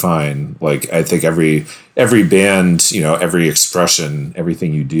totally fine. Like I think every band, every expression,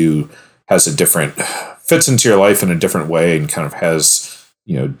 everything you do has fits into your life in a different way and kind of has,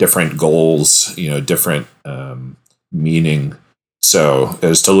 different goals, different meaning. So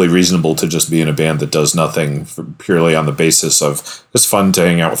it's totally reasonable to just be in a band that does nothing purely on the basis of it's fun to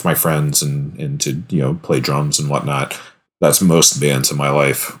hang out with my friends and to, play drums and whatnot. That's most bands in my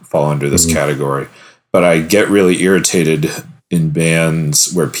life fall under this category. But I get really irritated in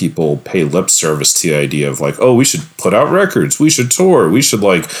bands where people pay lip service to the idea of like, oh, we should put out records. We should tour. We should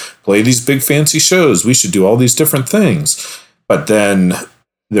like play these big fancy shows. We should do all these different things. But then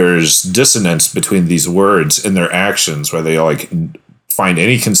there's dissonance between these words and their actions where they like find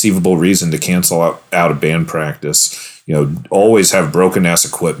any conceivable reason to cancel out of band practice, always have broken ass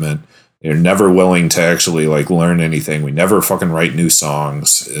equipment. They're never willing to actually like learn anything. We never fucking write new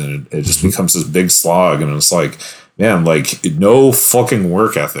songs. And it just becomes this big slog. And it's like, man, like no fucking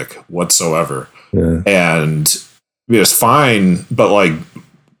work ethic whatsoever. Yeah. And it's fine. But like,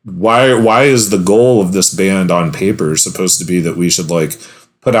 why is the goal of this band on paper supposed to be that we should like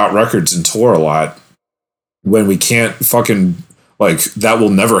put out records and tour a lot when we can't fucking like that will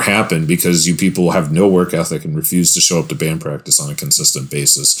never happen because you people have no work ethic and refuse to show up to band practice on a consistent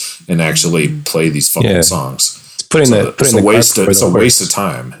basis and actually play these fucking songs. It's a waste of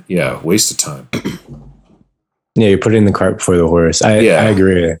time. Yeah. Waste of time. Yeah. You're putting the cart before the horse. I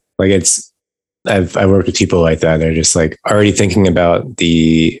agree. Like I've worked with people like that. They're just like already thinking about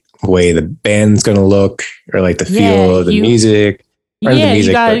the way the band's going to look or like the feel of the music.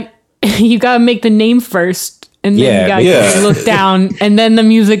 You gotta make the name first, and then you gotta look down, and then the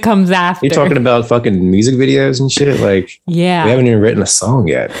music comes after. You're talking about fucking music videos and shit. Like, we haven't even written a song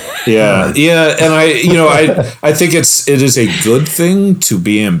yet. Yeah, and I think it is a good thing to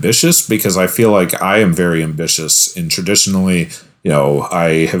be ambitious because I feel like I am very ambitious, and traditionally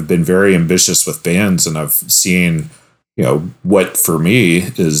I have been very ambitious with bands, and I've seen, what for me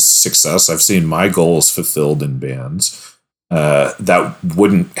is success. I've seen my goals fulfilled in bands. That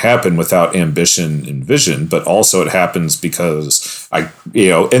wouldn't happen without ambition and vision, but also it happens because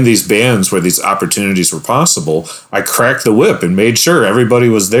in these bands where these opportunities were possible, I cracked the whip and made sure everybody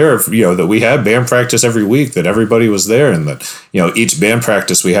was there, that we had band practice every week, that everybody was there, and that, each band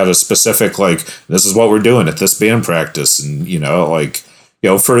practice we had a specific, this is what we're doing at this band practice. And,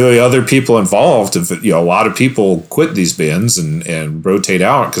 for the other people involved, if a lot of people quit these bands and rotate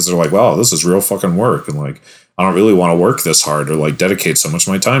out because they're like, wow, this is real fucking work. And I don't really want to work this hard or dedicate so much of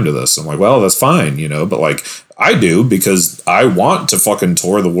my time to this. I'm like, well, that's fine, but I do because I want to fucking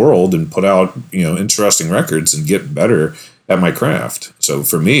tour the world and put out, interesting records and get better at my craft. So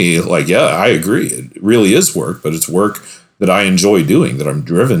for me, yeah, I agree. It really is work, but it's work that I enjoy doing, that I'm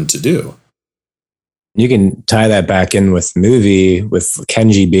driven to do. You can tie that back in with movie, with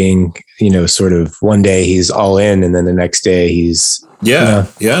Kenji being, sort of one day he's all in and then the next day he's I'm out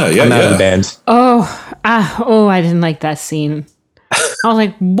of the band. I didn't like that scene. I was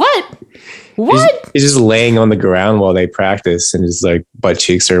like, what? He's just laying on the ground while they practice and his butt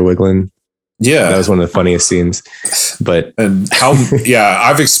cheeks are wiggling. Yeah, that was one of the funniest scenes. But I've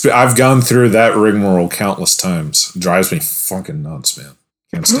gone through that rigmarole countless times. It drives me fucking nuts, man.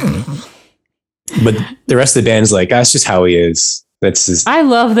 Can't stand it. But the rest of the band's that's just how he is. That's just. I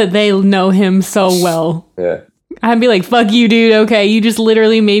love that they know him so well. Yeah. I'd be like, fuck you, dude. Okay, you just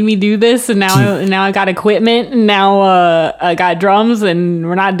literally made me do this, and now I got equipment, and now I got drums, and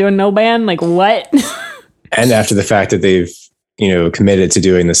we're not doing no band. What? And after the fact that they've committed to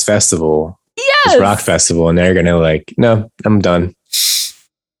doing this festival, this rock festival, and they're gonna no, I'm done.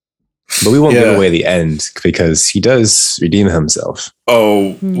 But we won't give away the end because he does redeem himself.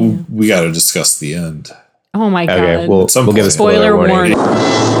 Oh, we got to discuss the end. Oh my god! Okay, we'll give a spoiler warning.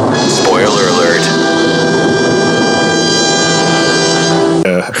 Spoiler alert.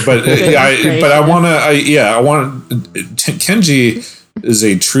 Kenji is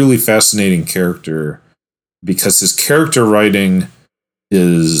a truly fascinating character because his character writing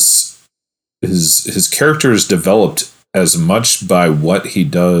is his character is developed as much by what he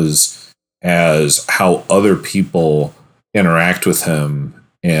does as how other people interact with him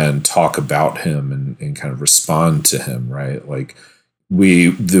and talk about him and kind of respond to him, right?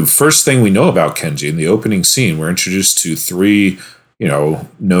 The first thing we know about Kenji in the opening scene, we're introduced to 3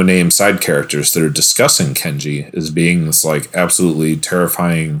 no-name side characters that are discussing Kenji as being this absolutely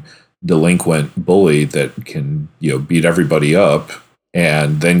terrifying delinquent bully that can beat everybody up.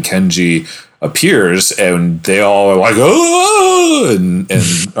 And then Kenji appears and they all are like, oh, and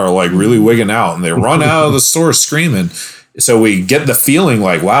are really wigging out, and they run out of the store screaming. So we get the feeling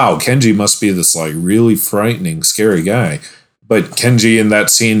wow, Kenji must be this really frightening, scary guy. But Kenji in that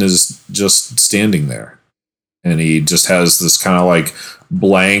scene is just standing there. And he just has this kind of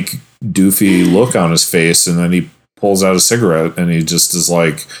blank, doofy look on his face. And then he pulls out a cigarette and he just is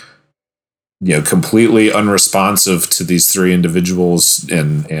completely unresponsive to these 3 individuals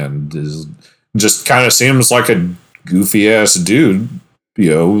and is just kind of seems like a goofy ass dude,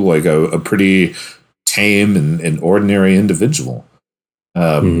 a pretty tame and ordinary individual.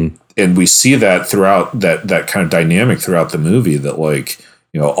 And we see that throughout that kind of dynamic throughout the movie that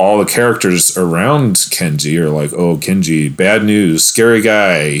all the characters around Kenji are oh, Kenji, bad news, scary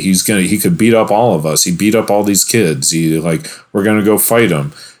guy. He could beat up all of us. He beat up all these kids. We're going to go fight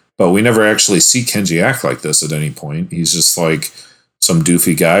him. But we never actually see Kenji act like this at any point. He's just some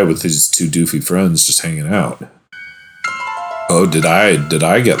doofy guy with his 2 doofy friends just hanging out. Oh, did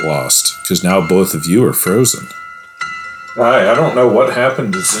I get lost? Because now both of you are frozen. Hi, I don't know what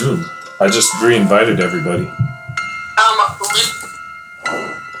happened to Zoom. I just re-invited everybody.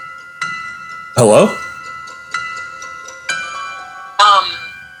 Hello?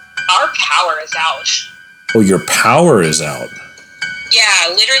 Our power is out. Oh, your power is out. Yeah,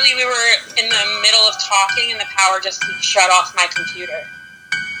 literally we were in the middle of talking and the power just shut off my computer.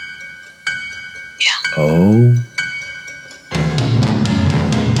 Yeah. Oh.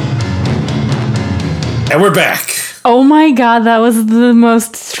 And we're back. Oh my god, that was the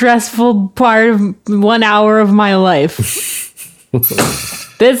most stressful part of 1 hour of my life.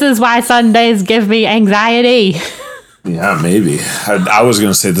 This is why Sundays give me anxiety. Yeah, maybe. I was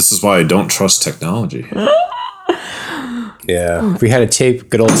going to say this is why I don't trust technology. Yeah, if we had a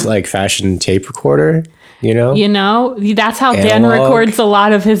good old fashioned tape recorder, that's how Dan Analog. records a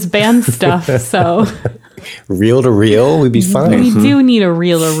lot of his band stuff. So reel to reel, we'd be fine. We do need a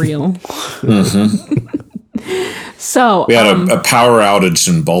reel to reel. So we had a power outage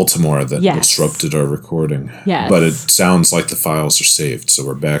in Baltimore that Yes. disrupted our recording. Yes. But it sounds like the files are saved, so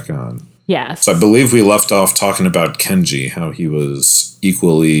we're back on. yes. So I believe we left off talking about Kenji, how he was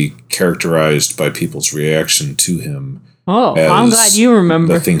equally characterized by people's reaction to him. Oh, I'm as glad you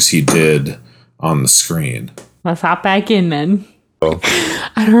remember. the things he did on the screen. Let's hop back in then.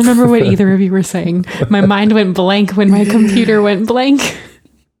 I don't remember what either of you were saying. My mind went blank when my computer went blank.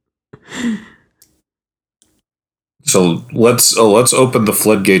 So let's open the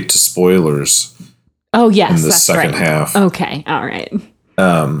floodgate to spoilers Oh yes, in the that's second right. half. Okay, all right.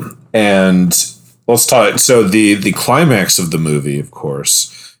 And let's talk. So the climax of the movie, of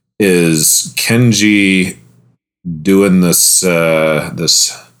course, is Kenji doing this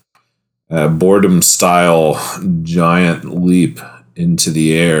boredom style giant leap into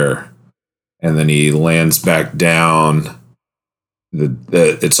the air, and then he lands back down.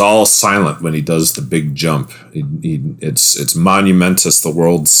 It's all silent when he does the big jump. It's monumentous. The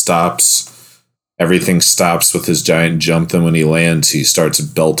world stops. Everything stops with his giant jump. Then when he lands, he starts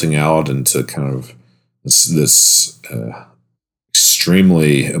belting out into kind of this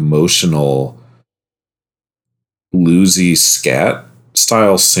extremely emotional, bluesy scat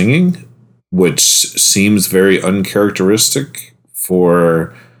style singing, which seems very uncharacteristic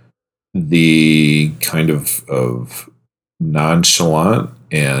for the kind of nonchalant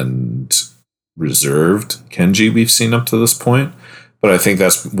and reserved Kenji we've seen up to this point. But I think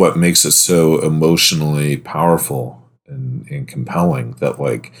that's what makes it so emotionally powerful and compelling, that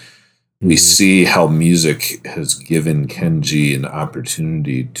like we see how music has given Kenji an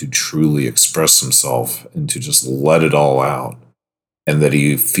opportunity to truly express himself and to just let it all out. And that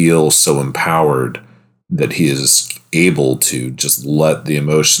he feels so empowered that he is able to just let the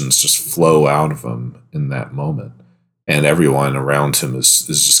emotions just flow out of him in that moment. And everyone around him is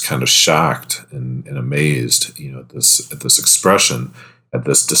just kind of shocked and amazed, at this expression, at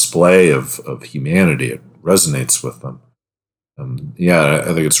this display of humanity. It resonates with them. I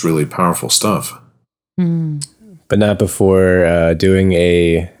think it's really powerful stuff. But not before doing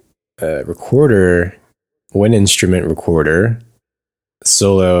a recorder, wind instrument recorder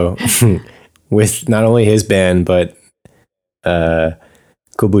solo with not only his band, but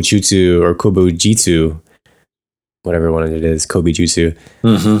Kobujutsu or Kobujitsu, whatever one it is, Kobujutsu.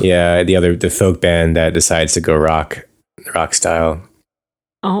 Mm-hmm. Yeah, the folk band that decides to go rock style.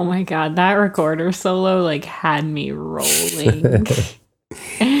 Oh my god, that recorder solo had me rolling.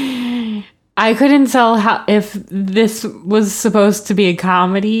 I couldn't tell if this was supposed to be a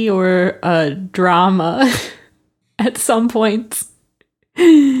comedy or a drama at some points.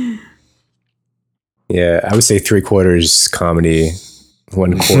 Yeah, I would say 3/4 comedy,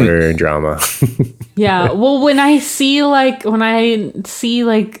 1/4 drama. Yeah, well, when I see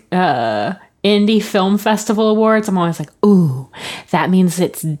indie film festival awards, I'm always like, ooh, that means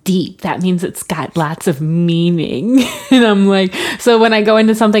it's deep. That means it's got lots of meaning. And I'm like, so when I go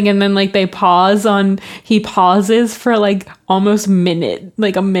into something and then he pauses for almost a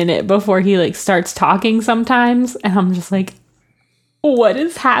minute before he starts talking sometimes, and I'm just like, what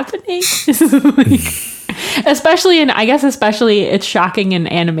is happening? Especially it's shocking in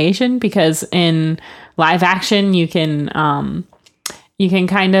animation, because in live action you can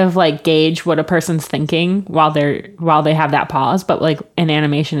kind of gauge what a person's thinking while they have that pause, but in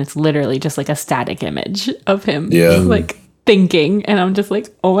animation it's literally just a static image of him thinking, and I'm just like,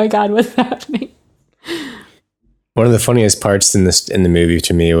 oh my god, what's happening? One of the funniest parts in the movie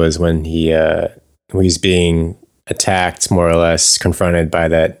to me was when he's being attacked, more or less confronted by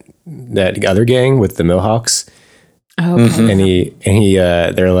that other gang with the Mohawks. Oh, okay.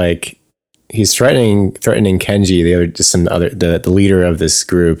 And they're like, he's threatening Kenji, the leader of this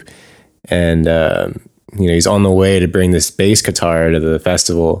group, and he's on the way to bring this bass guitar to the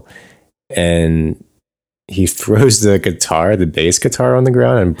festival, and he throws the bass guitar on the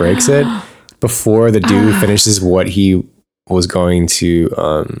ground and breaks it before the dude finishes what he was going to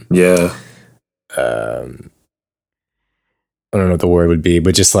I don't know what the word would be,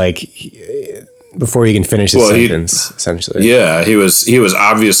 but just before he can finish his sentence, essentially. Yeah, he was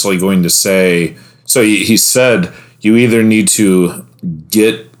obviously going to say, so he said, you either need to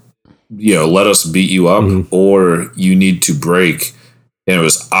let us beat you up, or you need to break. And it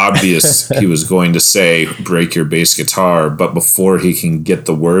was obvious he was going to say, break your bass guitar. But before he can get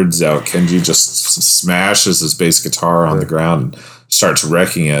the words out, Kenji just smashes his bass guitar on the ground and starts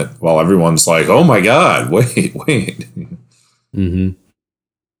wrecking it, while everyone's like, oh my God, wait. Mm-hmm.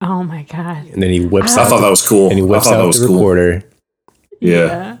 Oh my god! And then he whips out. I thought that was cool. And he whips out the recorder.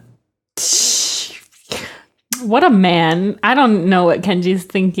 Yeah. What a man. I don't know what Kenji's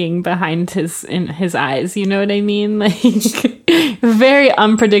thinking behind in his eyes. You know what I mean? Like, very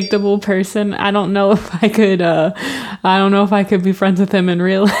unpredictable person. I don't know if I could be friends with him in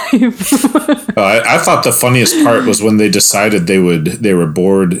real life. I thought the funniest part was when they decided they were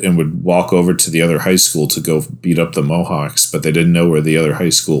bored and would walk over to the other high school to go beat up the Mohawks, but they didn't know where the other high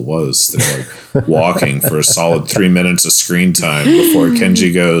school was. They're like walking for a solid 3 minutes of screen time before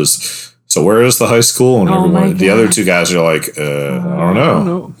Kenji goes, so where is the high school? And the other two guys are like, I don't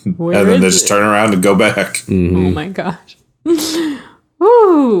know. And then they just turn around and go back. Mm-hmm. Oh my gosh.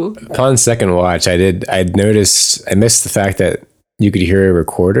 Woo. Upon second watch, I missed the fact that you could hear a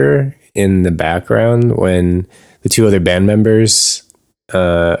recorder in the background when the two other band members,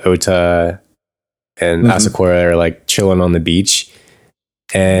 Ota and Asakura, are like chilling on the beach.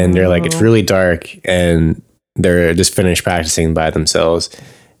 And they're like, it's really dark, and they're just finished practicing by themselves.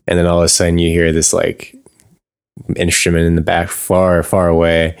 And then all of a sudden you hear this like instrument in the back far, far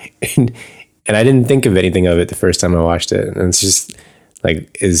away. And I didn't think of anything of it the first time I watched it. And it's just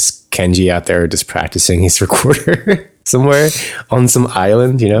like, is Kenji out there just practicing his recorder somewhere on some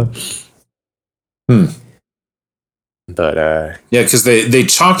island, you know? But yeah, because they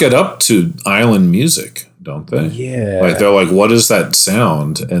chalk it up to island music, don't they? Yeah. Like they're like, what is that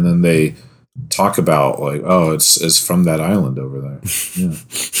sound? And then they talk about like, oh, it's from that island over there. Yeah.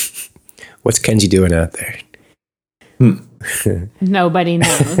 What's Kenji doing out there? Nobody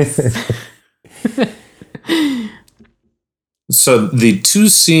knows. So the two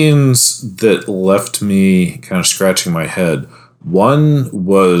scenes that left me kind of scratching my head, one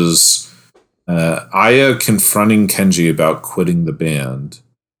was Aya confronting Kenji about quitting the band,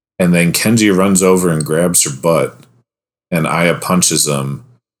 and then Kenji runs over and grabs her butt, and Aya punches him,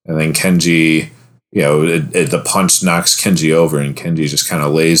 and then Kenji, the punch knocks Kenji over, and Kenji just kind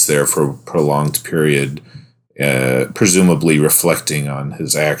of lays there for a prolonged period, presumably reflecting on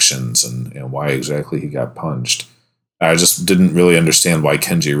his actions and why exactly he got punched. I just didn't really understand why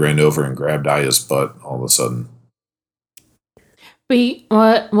Kenji ran over and grabbed Aya's butt all of a sudden.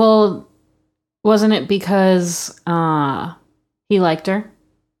 But well, wasn't it because he liked her?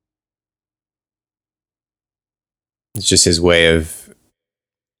 It's just his way of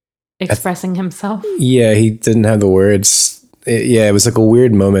expressing himself. Yeah, he didn't have the words. It was like a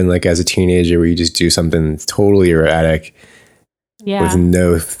weird moment, like as a teenager, where you just do something totally erratic with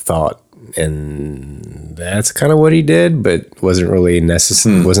no thought. And that's kind of what he did, but wasn't really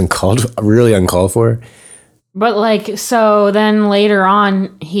necessary. Wasn't really uncalled for. But like, so then later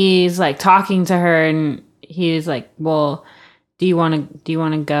on, he's like talking to her, and he's like, "Well, do you want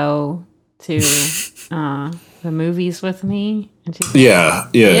to go to the movies with me?" And she's like, yeah.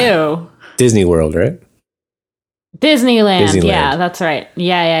 Ew. Disney World, right? Disneyland. Yeah, that's right.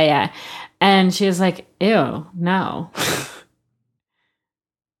 Yeah. And she was like, "Ew, no."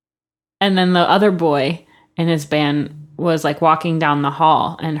 And then the other boy in his band was like walking down the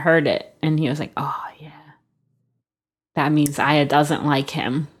hall and heard it. And he was like, "Oh, yeah. That means Aya doesn't like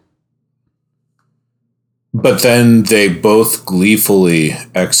him." But then they both gleefully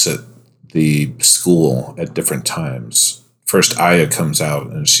exit the school at different times. First, Aya comes out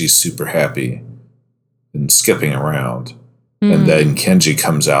and she's super happy and skipping around. And then Kenji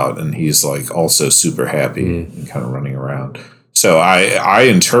comes out and he's like also super happy and kind of running around. So I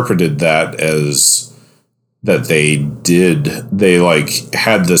interpreted that as that they like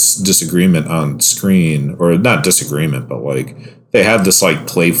had this disagreement on screen, or not disagreement, but like they had this like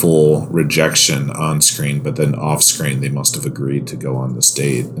playful rejection on screen, but then off screen they must have agreed to go on this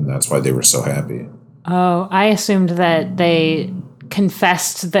date, and that's why they were so happy. Oh, I assumed that they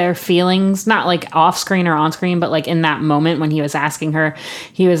confessed their feelings, not like off screen or on screen, but like in that moment when he was asking her,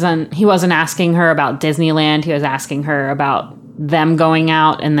 he wasn't asking her about Disneyland, he was asking her about them going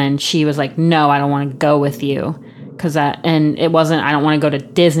out, and then she was like, "No, I don't want to go with you," and it wasn't, "I don't want to go to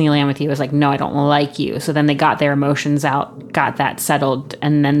Disneyland with you." It was like, "No, I don't like you." So then they got their emotions out, got that settled,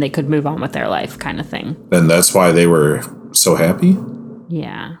 and then they could move on with their life, kind of thing. And that's why they were so happy?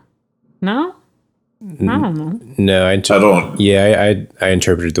 Yeah. No? I don't know. No, I don't. Yeah, I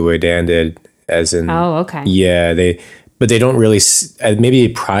interpreted the way Dan did, as in. Oh, okay. Yeah, they don't really. Maybe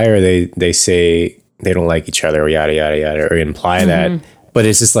prior they say they don't like each other, or yada yada yada, or imply that. But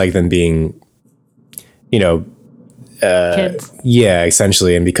it's just like them being, kids. Yeah,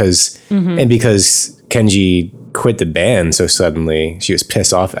 essentially, and because Kenji quit the band so suddenly, she was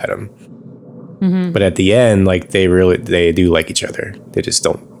pissed off at him. But at the end, like they do like each other. They just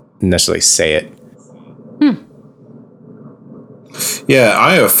don't necessarily say it. Yeah,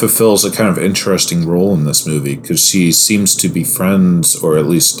 Aya fulfills a kind of interesting role in this movie because she seems to be friends, or at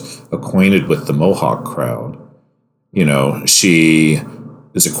least acquainted with, the Mohawk crowd. she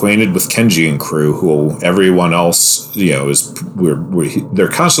is acquainted with Kenji and crew, who everyone else, they're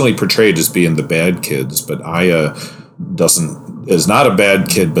constantly portrayed as being the bad kids, but Aya is not a bad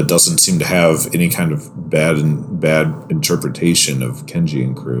kid, but doesn't seem to have any kind of bad interpretation of Kenji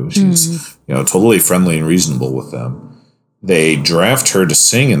and crew. She's totally friendly and reasonable with them. They draft her to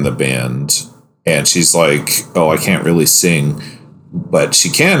sing in the band, and she's like, "Oh, I can't really sing," but she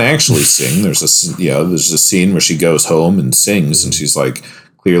can actually sing. There's a scene where she goes home and sings, and she's like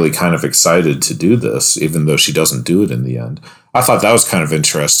clearly kind of excited to do this, even though she doesn't do it in the end. I thought that was kind of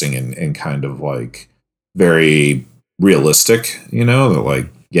interesting and kind of like very realistic, that like,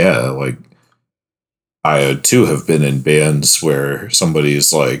 yeah, like I too have been in bands where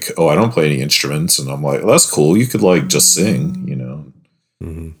somebody's like, "Oh, I don't play any instruments," and I'm like, well, "That's cool. You could like just sing,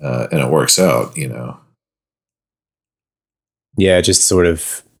 and it works out, Yeah, just sort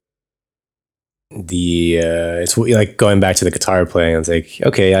of it's like going back to the guitar playing. It's like,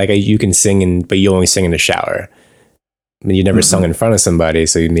 okay, like you can sing but you only sing in the shower. I mean, you never sung in front of somebody,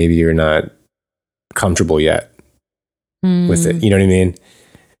 so maybe you're not comfortable yet with it. You know what I mean?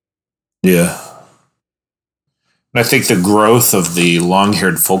 Yeah. I think the growth of the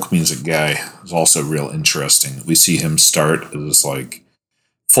long-haired folk music guy is also real interesting. We see him start as like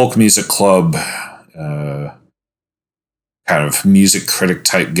folk music club, kind of music critic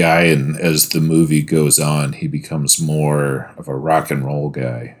type guy, and as the movie goes on, he becomes more of a rock and roll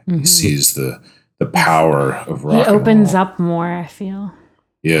guy. He sees the power of rock. He opens up more, I feel.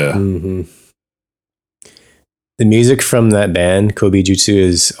 Yeah. The music from that band, Kobe Jutsu,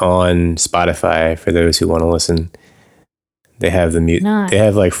 is on Spotify for those who want to listen. They have Nice. They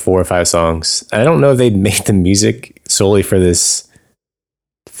have like 4 or 5 songs. I don't know if they made the music solely for this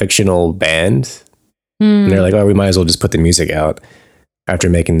fictional band. And they're like, "Oh, we might as well just put the music out after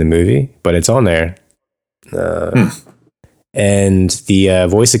making the movie," but it's on there. And the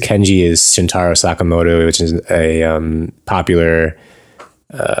voice of Kenji is Shintaro Sakamoto, which is a popular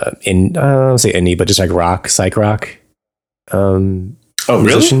I don't say indie, but just like rock, psych rock.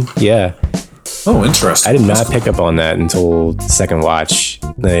 Musician. Really? Yeah. Oh, interesting. I did not pick up on that until the second watch.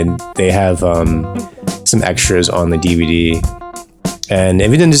 They have some extras on the DVD, and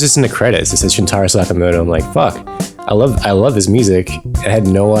everything is just in the credits. It says Shintaro Sakamoto. I'm like, fuck. I love his music. I had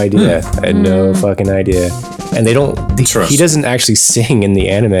no idea. I had no fucking idea. And he doesn't actually sing in the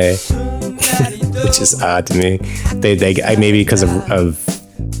anime, which is odd to me. They maybe because of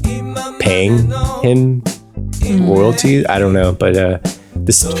paying him royalty. I don't know, but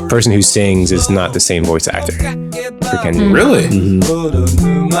this person who sings is not the same voice actor for Kenji. Really?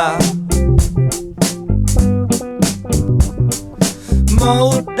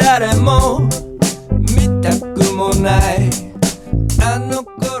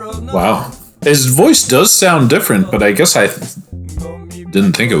 Wow. His voice does sound different, but I guess I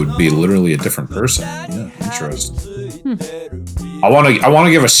didn't think it would be literally a different person. Yeah, interesting. I want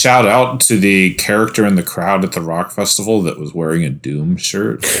to give a shout out to the character in the crowd at the rock festival that was wearing a Doom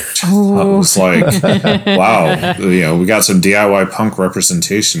shirt. I was like, wow, we got some DIY punk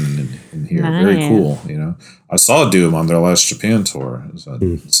representation in here. Nice. Very cool. I saw Doom on their last Japan tour.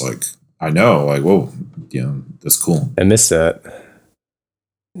 It's like, I know, like, whoa, that's cool. I missed that.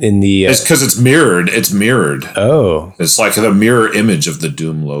 It's because it's mirrored. It's mirrored. Oh, it's like the mirror image of the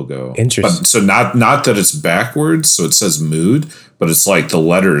Doom logo. Interesting. But, so not that it's backwards. So it says mood, but it's like the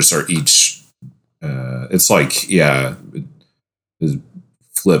letters are each. It's like it is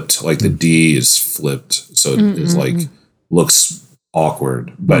flipped. Like the D is flipped, so it is like looks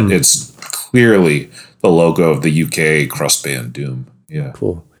awkward, but it's clearly the logo of the UK crust band Doom. Yeah,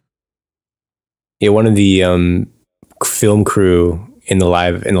 cool. Yeah, one of the film crew in the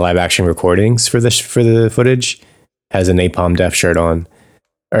live action recordings for the footage has a Napalm Death shirt on,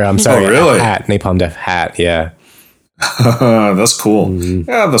 or I'm sorry, really? a hat, Napalm Death hat. Yeah, that's cool.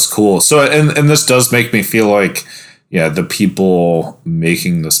 Yeah, that's cool. So and this does make me feel like the people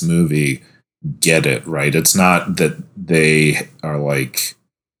making this movie get it right. It's not that they are like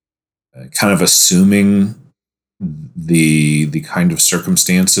kind of assuming the kind of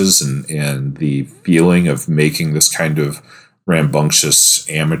circumstances and the feeling of making this kind of rambunctious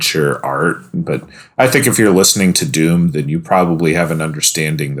amateur art. But I think if you're listening to Doom, then you probably have an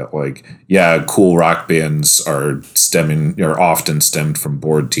understanding that like, cool rock bands are often stemmed from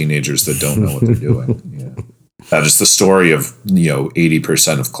bored teenagers that don't know what they're doing. That is the story of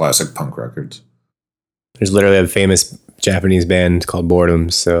 80% of classic punk records. There's literally a famous Japanese band called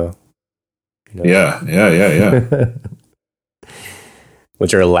Boredom, so yeah.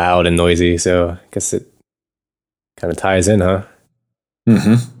 Which are loud and noisy, so I guess it kind of ties in, huh?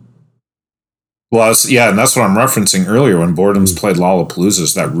 Well, and that's what I'm referencing earlier when Boredoms played Lollapalooza.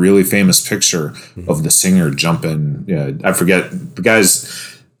 Is that really famous picture of the singer jumping? Yeah, I forget the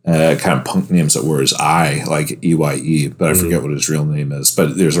guy's kind of punk names that were his I, like EYE, but I forget what his real name is.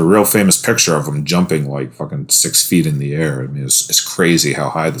 But there's a real famous picture of him jumping like fucking 6 feet in the air. I mean, it's crazy how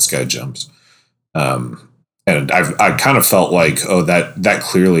high this guy jumps. And I kind of felt like, that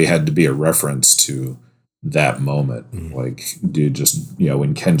clearly had to be a reference to that moment. Like, dude, just,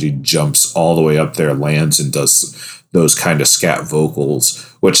 when Kenji jumps all the way up there, lands and does those kind of scat vocals,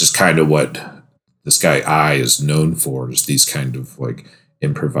 which is kind of what this guy I is known for, is these kind of like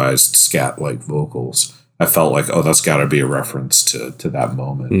improvised scat like vocals. I felt like, that's got to be a reference to that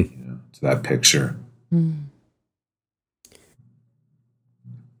moment, to that picture.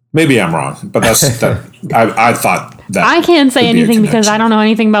 Maybe I'm wrong, but that's that. I thought that. I can't say anything because I don't know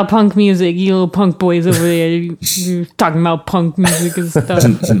anything about punk music. You little punk boys over there, you're talking about punk music and stuff.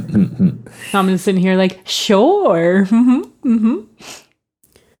 I'm just sitting here like, sure.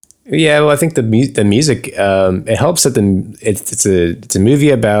 Yeah, well, I think the music it helps that it's a movie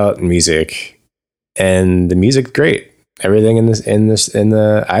about music, and the music's great. Everything in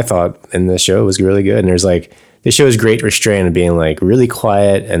I thought in the show was really good, and there's like. This show is great restraint of being like really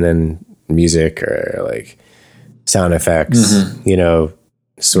quiet and then music or like sound effects,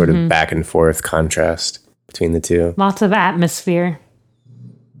 sort of back and forth contrast between the two. Lots of atmosphere.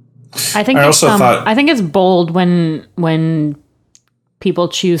 I think it's bold when people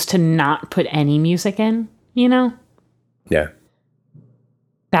choose to not put any music in, Yeah.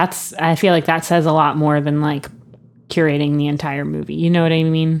 I feel like that says a lot more than like curating the entire movie. You know what I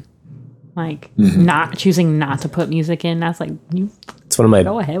mean? Like not choosing not to put music in. That's like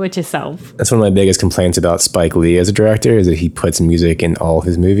go ahead with yourself. That's one of my biggest complaints about Spike Lee as a director is that he puts music in all of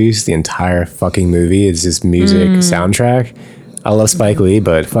his movies. The entire fucking movie is just music soundtrack. I love Spike Lee,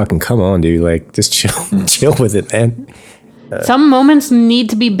 but fucking come on, dude. Like just chill with it, man. Some moments need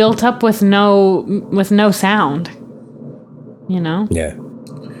to be built up with no sound. Yeah.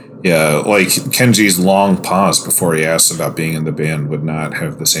 Yeah, like Kenji's long pause before he asks about being in the band would not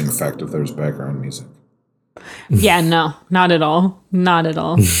have the same effect if there was background music. Yeah, no, not at all. Not at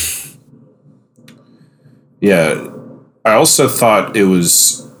all. Yeah, I also thought it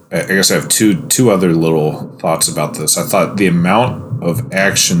was. I guess I have two other little thoughts about this. I thought the amount of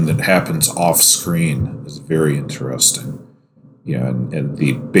action that happens off screen is very interesting. And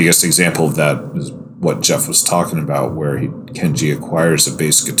the biggest example of that is what Jeff was talking about, where Kenji acquires a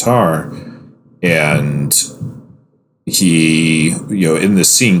bass guitar, and he, in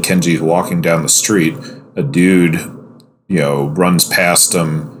this scene, Kenji's walking down the street, a dude, runs past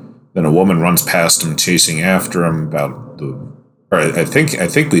him, then a woman runs past him, chasing after him I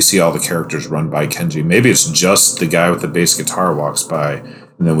think we see all the characters run by Kenji. Maybe it's just the guy with the bass guitar walks by,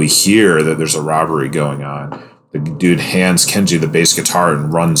 and then we hear that there's a robbery going on. The dude hands Kenji the bass guitar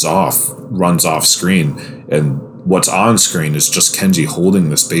and runs off screen. And what's on screen is just Kenji holding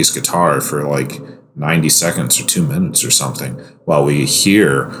this bass guitar for like 90 seconds or 2 minutes or something, while we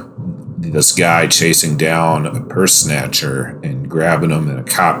hear this guy chasing down a purse snatcher and grabbing him, and a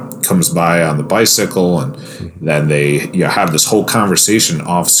cop comes by on the bicycle, and then they have this whole conversation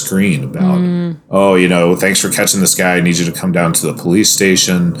off screen about, thanks for catching this guy. I need you to come down to the police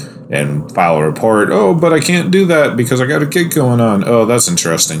station and file a report. Oh, but I can't do that because I got a gig going on. Oh, that's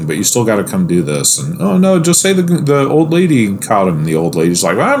interesting, but you still got to come do this. And oh no, just say the old lady caught him. The old lady's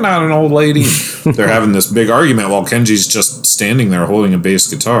like, well, I'm not an old lady. They're having this big argument while Kenji's just standing there holding a bass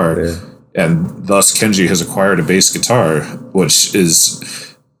guitar. Yeah. And thus Kenji has acquired a bass guitar, which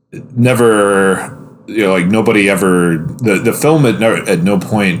is never, nobody ever, the film at no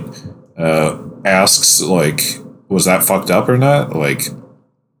point asks, like, was that fucked up or not? Like,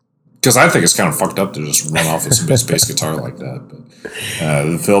 because I think it's kind of fucked up to just run off with some bass guitar like that.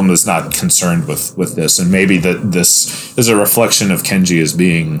 But the film is not concerned with this, and maybe that this is a reflection of Kenji as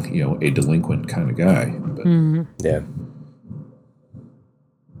being, a delinquent kind of guy. But, yeah.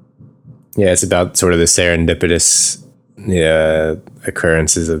 Yeah, it's about sort of the serendipitous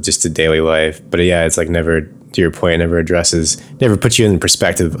occurrences of just a daily life. But yeah, it's like never, to your point, never puts you in the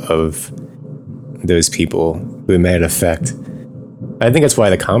perspective of those people who it may affect. I think that's why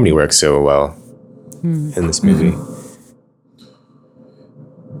the comedy works so well in this movie.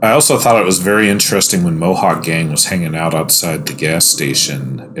 I also thought it was very interesting when Mohawk Gang was hanging out outside the gas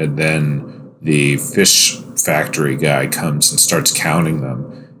station, and then the fish factory guy comes and starts counting them.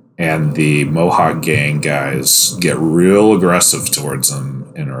 And the Mohawk Gang guys get real aggressive towards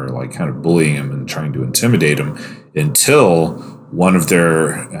him and are like kind of bullying him and trying to intimidate him, until one of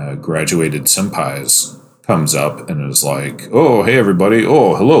their graduated senpais comes up and is like, "Oh, hey everybody!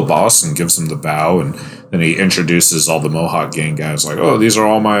 Oh, hello, boss!" and gives him the bow, and then he introduces all the Mohawk gang guys, like, "Oh, these are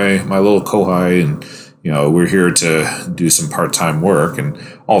all my little kohai, and we're here to do some part-time work." And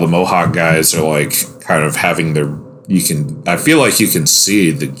all the Mohawk guys are like, kind of having their. I feel like you can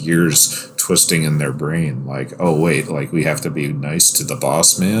see the gears twisting in their brain, like, "Oh wait, like we have to be nice to the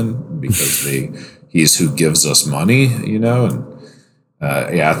boss man because he's who gives us money," and.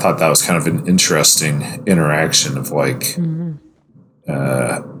 I thought that was kind of an interesting interaction of like,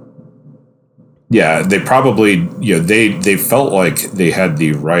 they probably, they felt like they had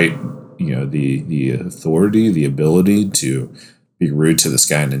the right, the authority, the ability to be rude to this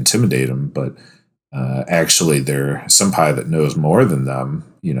guy and intimidate him. But actually, they're senpai that knows more than them,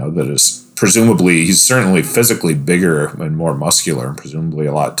 that is presumably, he's certainly physically bigger and more muscular and presumably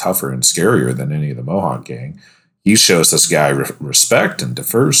a lot tougher and scarier than any of the Mohawk gang. He shows this guy respect and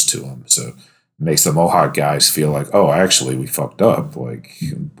defers to him. So it makes the Mohawk guys feel like, oh, actually, we fucked up. Like,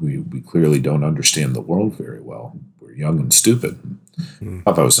 we clearly don't understand the world very well. We're young and stupid. I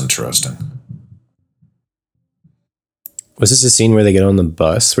thought that was interesting. Was this a scene where they get on the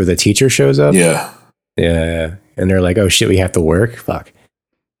bus where the teacher shows up? Yeah. Yeah. And they're like, oh, shit, we have to work? Fuck.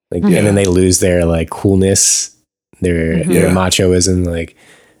 Like, And then they lose their, like, coolness, their machoism. Like,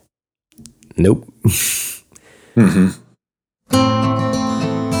 nope. Mm-hmm.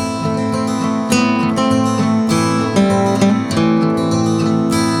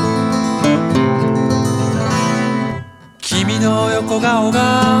 君の横顔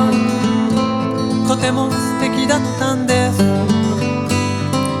がとても素敵だったんです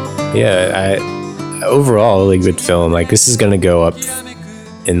Yeah, overall, really good film. Like, this is gonna go up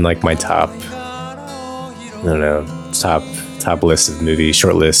in like my top, I don't know, top list of movies,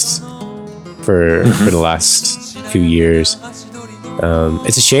 short lists for the last few years.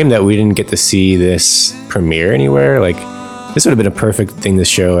 It's a shame that we didn't get to see this premiere anywhere. Like, this would have been a perfect thing to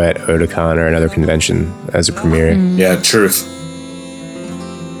show at Otakon or another convention as a premiere. Yeah, truth.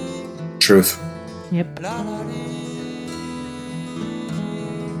 Yep.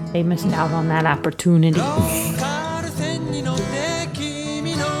 They missed out on that opportunity.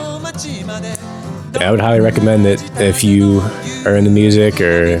 I would highly recommend it if you are into music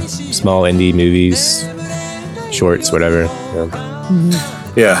or small indie movies, shorts, whatever.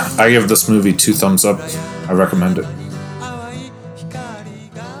 Yeah, I give this movie 2 thumbs up. I recommend it.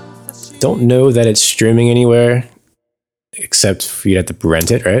 Don't know that it's streaming anywhere, except you'd have to rent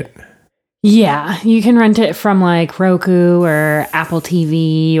it, right? Yeah, you can rent it from like Roku or Apple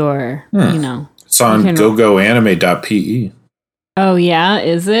TV or, It's on gogoanime.pe. Oh, yeah?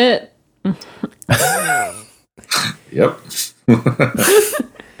 Is it? Yep.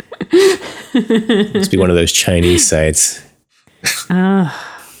 Must be one of those Chinese sites. You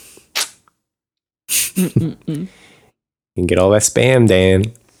can get all that spam,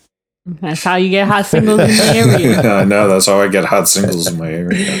 Dan. That's how you get hot singles in the area. I know, that's how I get hot singles in my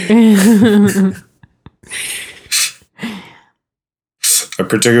area. I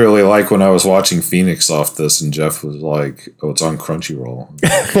particularly like when I was watching Phoenix off this and Jeff was like, oh, it's on Crunchyroll.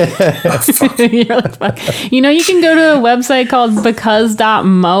 You can go to a website called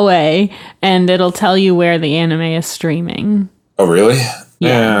because.moe and it'll tell you where the anime is streaming. Oh, really? Yes.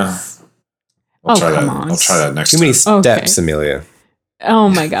 Yeah. I'll try that next time. Too many steps, Amelia. Oh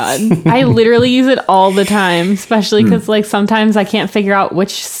my God. I literally use it all the time, especially because like sometimes I can't figure out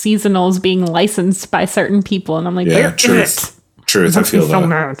which seasonal is being licensed by certain people. And I'm like, yeah, truth. I feel that.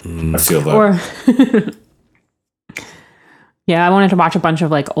 I feel that. Yeah, I wanted to watch a bunch of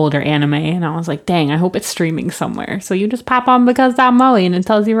like older anime and I was like, dang, I hope it's streaming somewhere. So you just pop on because.moe and it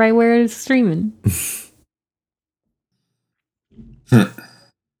tells you right where it's streaming.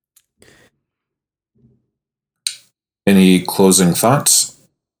 Any closing thoughts?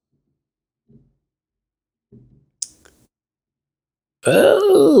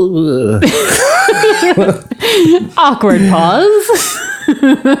 Oh. Awkward pause.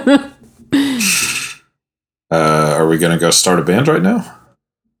 Are we going to go start a band right now?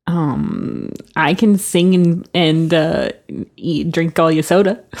 I can sing and eat, drink all your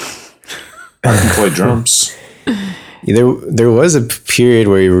soda. I can play drums. Yeah, there was a period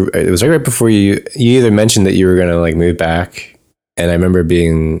where it was right before you either mentioned that you were gonna like move back, and I remember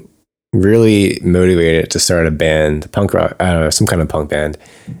being really motivated to start a band, punk rock, I don't know, some kind of punk band,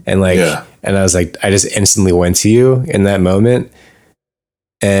 and and I was like, I just instantly went to you in that moment,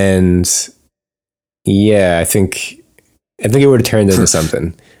 and yeah, I think it would have turned into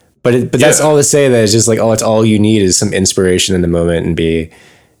something, but that's all to say that it's just like, oh, it's all you need is some inspiration in the moment and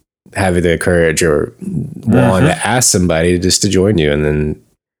having the courage or want to ask somebody just to join you, and then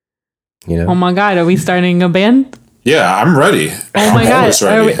You know? Oh my God, are we starting a band? Yeah, I'm ready. Oh my God,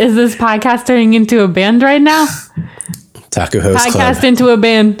 is this podcast turning into a band right now? Otaku Host Podcast Club. into a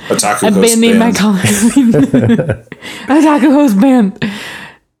band. Otaku A Host band named by Band. Colin. Otaku Host Band.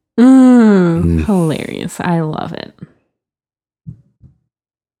 Hilarious. I love it.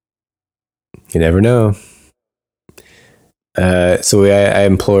 You never know. So I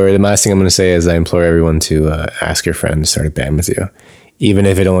implore, the last thing I'm going to say is I implore everyone to ask your friend to start a band with you, even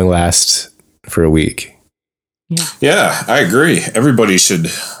if it only lasts for a week. Yeah, I agree. Everybody should,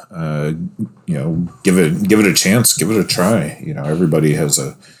 give it a chance, give it a try. You know, everybody has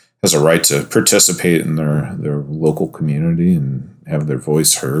a right to participate in their local community and have their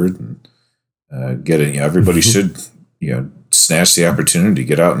voice heard and get it. You know, everybody should, snatch the opportunity,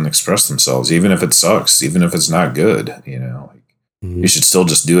 get out and express themselves, even if it sucks, even if it's not good. You know, you should still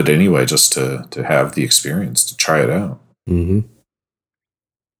just do it anyway, just to have the experience, to try it out. Mm-hmm.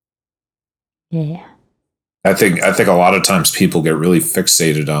 Yeah. I think a lot of times people get really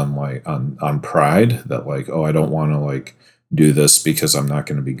fixated on on pride, that like, oh, I don't want to like do this because I'm not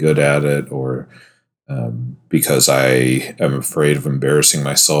going to be good at it, or because I am afraid of embarrassing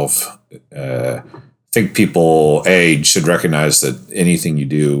myself. I think people should recognize that anything you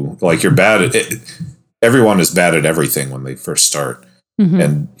do, like you're bad at it. Everyone is bad at everything when they first start,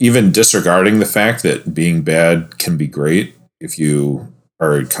 and even disregarding the fact that being bad can be great if you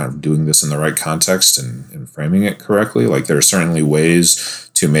are kind of doing this in the right context and framing it correctly. Like there are certainly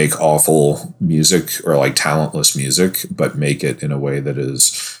ways to make awful music or like talentless music, but make it in a way that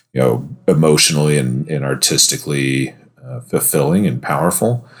is, emotionally and artistically fulfilling and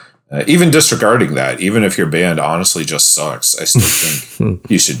powerful. Even disregarding that, even if your band honestly just sucks, I still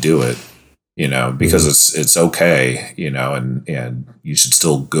think you should do it, because it's okay, and you should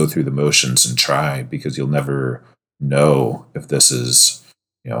still go through the motions and try, because you'll never know if this is,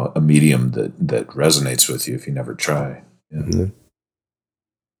 a medium that resonates with you if you never try.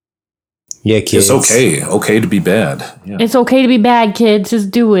 Yeah, kids. It's okay to be bad. Yeah. It's okay to be bad, kids.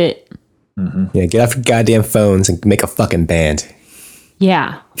 Just do it. Yeah, get off your goddamn phones and make a fucking band.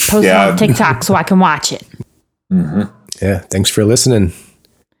 Yeah. Post it on TikTok so I can watch it. Yeah, thanks for listening.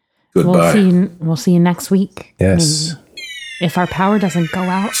 Goodbye. We'll see you next week. Yes. Maybe. If our power doesn't go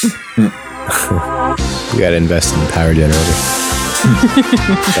out. We gotta invest in the power generator.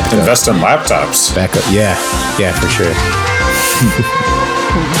 Invest in laptops. Back up. Yeah, for sure.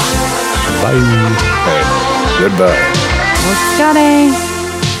 Bye. Hey, goodbye.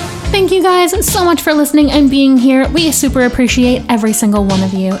 Thank you guys so much for listening and being here. We super appreciate every single one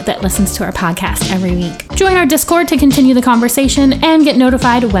of you that listens to our podcast every week. Join our Discord to continue the conversation and get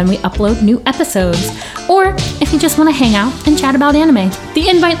notified when we upload new episodes. Or if you just want to hang out and chat about anime, the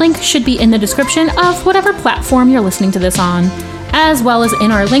invite link should be in the description of whatever platform you're listening to this on, as well as in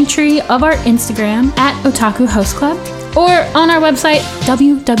our link tree of our Instagram at Otaku Host Club, or on our website,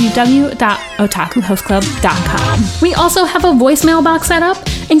 www.otakuhostclub.com. We also have a voicemail box set up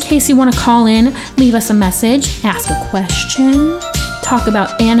in case you want to call in, leave us a message, ask a question, talk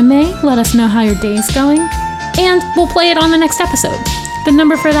about anime, let us know how your day's going, and we'll play it on the next episode. The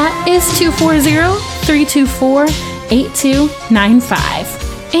number for that is 240-324-8295.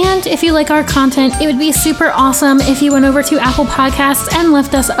 And if you like our content, it would be super awesome if you went over to Apple Podcasts and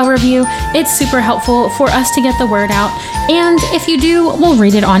left us a review. It's super helpful for us to get the word out. And if you do, we'll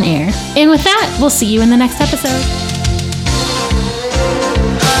read it on air. And with that, we'll see you in the next episode.